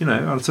pretty good.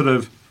 Sort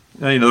of,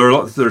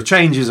 there are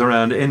changes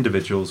around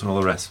individuals and all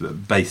the rest of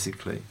it.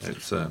 Basically,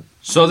 it's.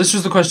 So this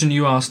was the question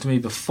you asked me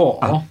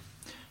before.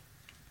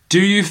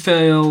 Do you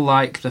feel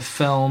like the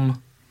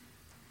film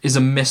is a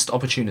missed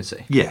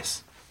opportunity?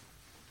 Yes.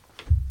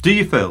 Do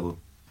you feel,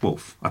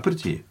 Wolf? I put it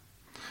to you.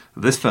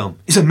 This film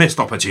is a missed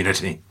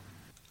opportunity.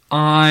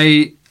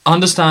 I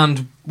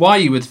understand why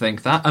you would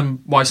think that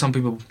and why some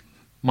people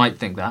might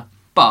think that.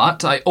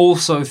 But I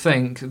also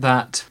think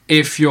that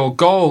if your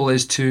goal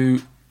is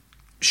to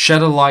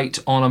shed a light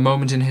on a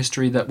moment in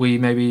history that we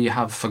maybe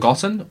have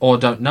forgotten or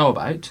don't know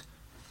about,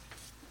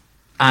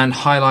 and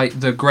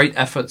highlight the great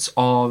efforts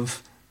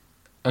of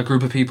a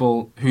group of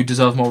people who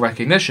deserve more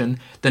recognition,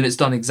 then it's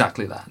done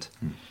exactly that.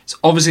 It's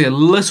obviously a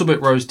little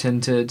bit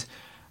rose-tinted,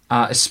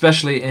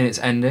 especially in its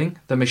ending,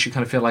 that makes you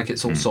kind of feel like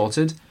it's all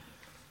sorted.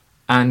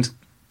 And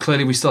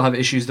clearly we still have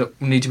issues that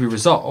need to be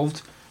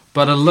resolved,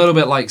 but a little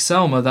bit like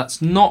Selma,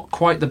 that's not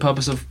quite the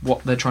purpose of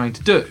what they're trying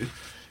to do.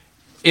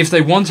 If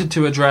they wanted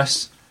to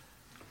address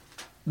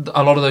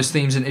a lot of those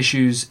themes and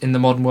issues in the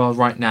modern world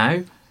right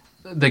now,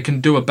 they can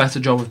do a better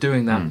job of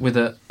doing that with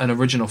an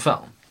original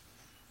film.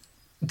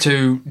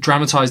 To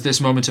dramatise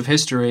this moment of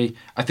history,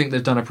 I think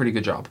they've done a pretty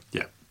good job.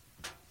 Yeah.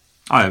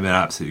 I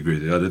absolutely agree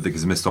with you. I don't think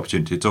it's a missed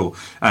opportunity at all.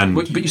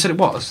 But you said it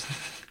was.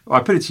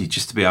 I put it to you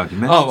just to be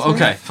argumentative. Oh,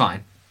 okay,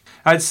 fine.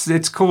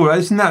 It's cool.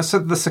 Isn't that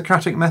the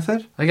Socratic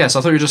method? I guess.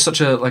 I thought you were just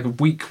such a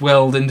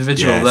weak-willed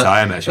individual. Yes, that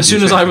I am actually. As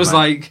soon as I was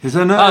like, is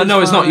there no?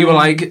 No, it's not. You were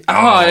like,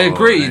 I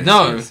agree.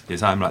 No.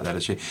 Yes, I'm like that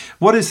actually.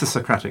 What is the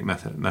Socratic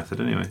method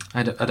anyway?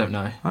 I don't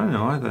know. I don't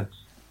know either.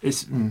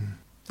 It's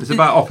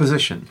about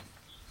opposition.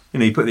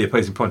 You put the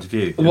opposing point of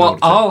view. Well,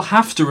 I'll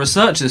have to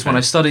research this when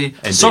I study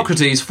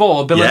Socrates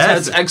for Bill and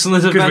Ted's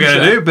Excellent Adventure. Because we're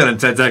going to do Bill and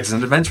Ted's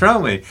Excellent Adventure,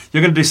 aren't we?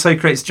 You're going to do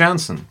Socrates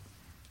Johnson.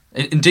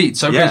 Indeed,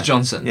 Socrates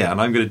Johnson. Yeah,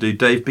 and I'm going to do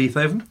Dave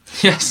Beethoven.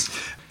 Yes.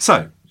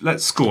 So,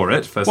 let's score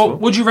it, first of all.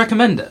 Would you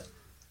recommend it?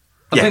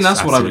 I think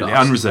that's what I would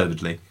ask.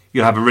 Unreservedly.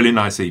 You'll have a really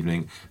nice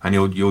evening, and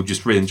you'll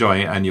just really enjoy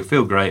it, and you'll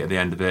feel great at the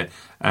end of it,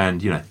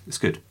 and, it's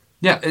good.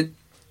 Yeah,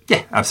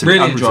 yeah, absolutely.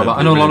 Really enjoyable.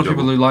 I know a lot of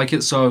people who like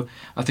it, so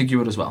I think you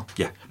would as well.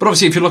 Yeah. But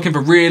obviously, if you're looking for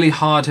really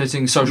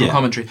hard-hitting social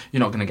commentary, you're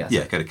not going to get it.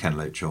 Yeah, go to Ken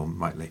Loach or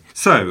Mike Leigh.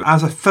 So,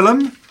 as a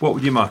film, what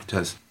would you mark it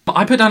as?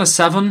 I put down a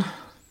 7.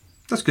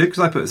 That's good, because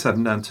I put a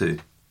 7 down too.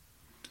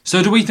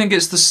 So do we think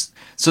it's the...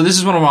 So this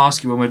is what I want to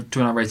ask you when we're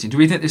doing our rating. Do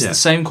we think it's the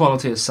same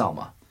quality as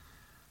Selma?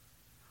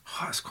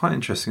 Oh, it's quite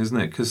interesting, isn't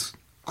it? Because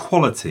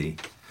quality...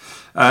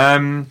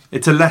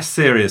 it's a less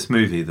serious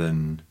movie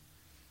than...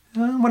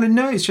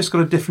 no, it's just got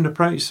a different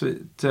approach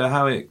to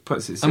how it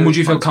puts its... And would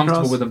you feel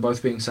comfortable with them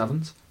both being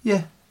 7s?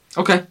 Yeah.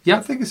 Okay, yeah.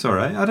 I think it's all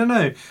right. I don't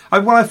know.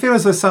 I feel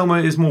as though Selma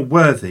is more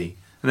worthy,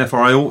 and therefore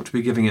I ought to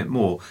be giving it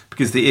more,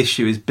 because the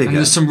issue is bigger. And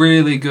there's some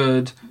really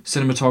good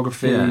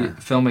cinematography,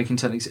 filmmaking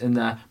techniques in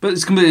there. But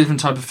it's a completely different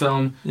type of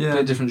film,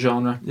 completely different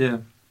genre. Yeah.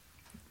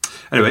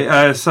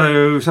 Anyway,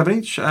 so 7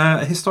 each.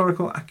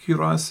 Historical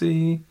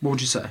accuracy. What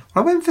would you say?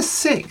 I went for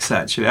 6,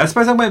 actually. I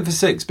suppose I went for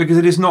 6 because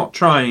it is not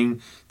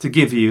trying to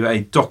give you a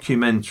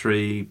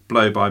documentary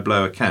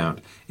blow-by-blow account.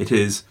 It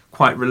is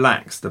quite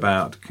relaxed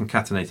about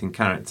concatenating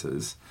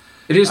characters.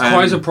 It is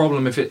quite a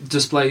problem if it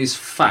displays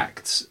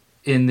facts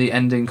in the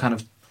ending kind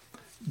of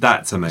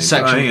that's amazing.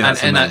 Section.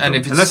 And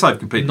if it's unless I've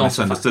completely not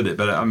misunderstood it,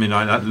 but I mean,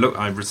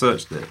 I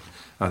researched it.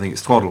 I think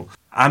it's twaddle.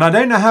 And I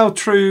don't know how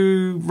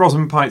true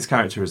Rosamund Pike's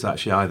character is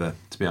actually either,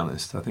 to be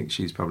honest. I think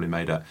she's probably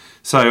made up.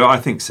 So I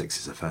think 6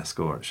 is a fair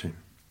score, actually.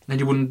 And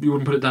you wouldn't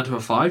put it down to a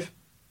 5?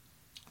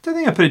 I don't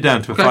think I put it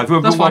down to a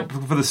 5. That's fine.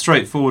 For the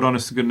straightforward,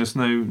 honest to goodness,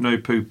 no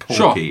poo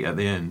porky at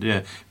the end.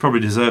 Yeah, probably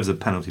deserves a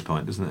penalty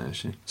point, doesn't it,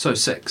 actually? So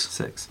 6.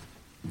 6.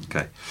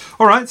 Okay.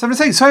 All right,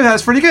 17. So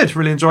that's really good.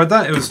 Really enjoyed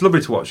that. It was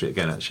lovely to watch it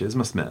again, actually, I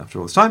must admit, after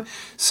all this time.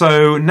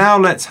 So now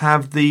let's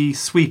have the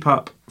sweep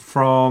up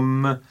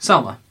from...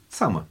 Selma.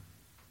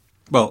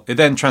 Well, it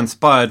then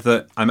transpired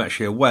that I'm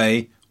actually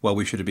away while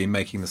we should have been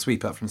making the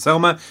sweep up from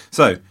Selma.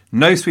 So,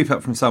 no sweep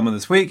up from Selma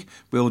this week.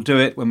 We'll do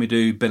it when we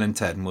do Bill and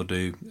Ted, and we'll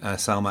do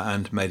Selma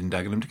and Made in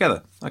Dagenham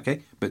together.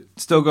 Okay, but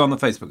still go on the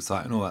Facebook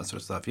site and all that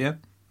sort of stuff, yeah?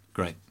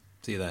 Great.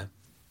 See you there.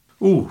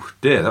 Ooh,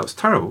 dear, that was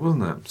terrible,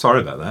 wasn't it?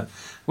 Sorry about that.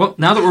 Well,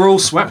 now that we're all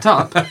swept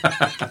up.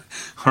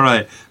 All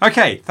right.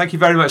 Okay, thank you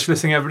very much for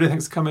listening, everybody.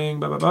 Thanks for coming.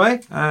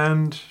 Bye-bye.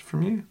 And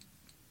from you, do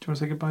you want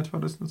to say goodbye to our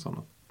listeners or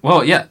not?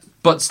 Well, yeah,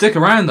 but stick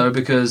around, though,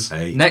 because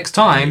next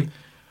time...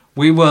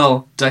 we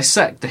will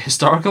dissect the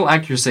historical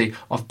accuracy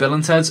of Bill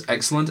and Ted's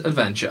Excellent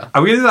Adventure.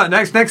 Are we going to do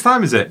that next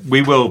time, is it?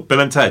 We will. Bill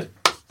and Ted.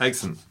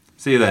 Excellent.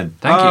 See you then.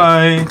 Thank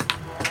you.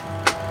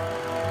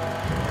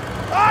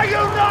 Are you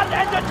not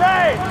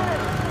entertained?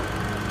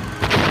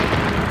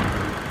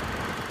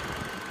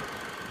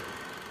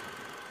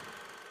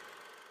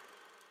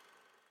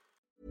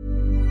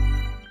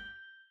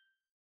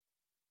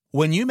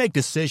 When you make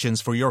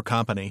decisions for your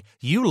company,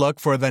 you look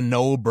for the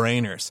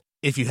no-brainers.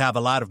 If you have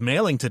a lot of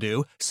mailing to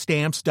do,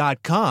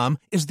 Stamps.com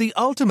is the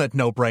ultimate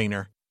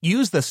no-brainer.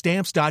 Use the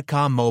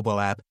Stamps.com mobile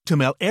app to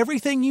mail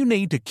everything you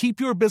need to keep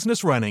your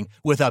business running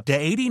with up to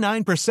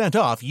 89%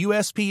 off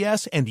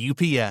USPS and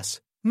UPS.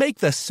 Make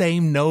the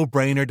same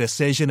no-brainer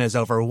decision as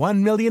over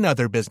 1 million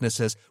other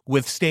businesses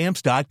with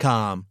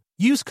Stamps.com.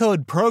 Use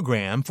code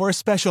PROGRAM for a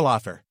special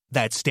offer.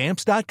 That's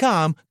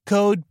Stamps.com,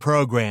 code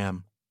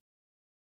PROGRAM.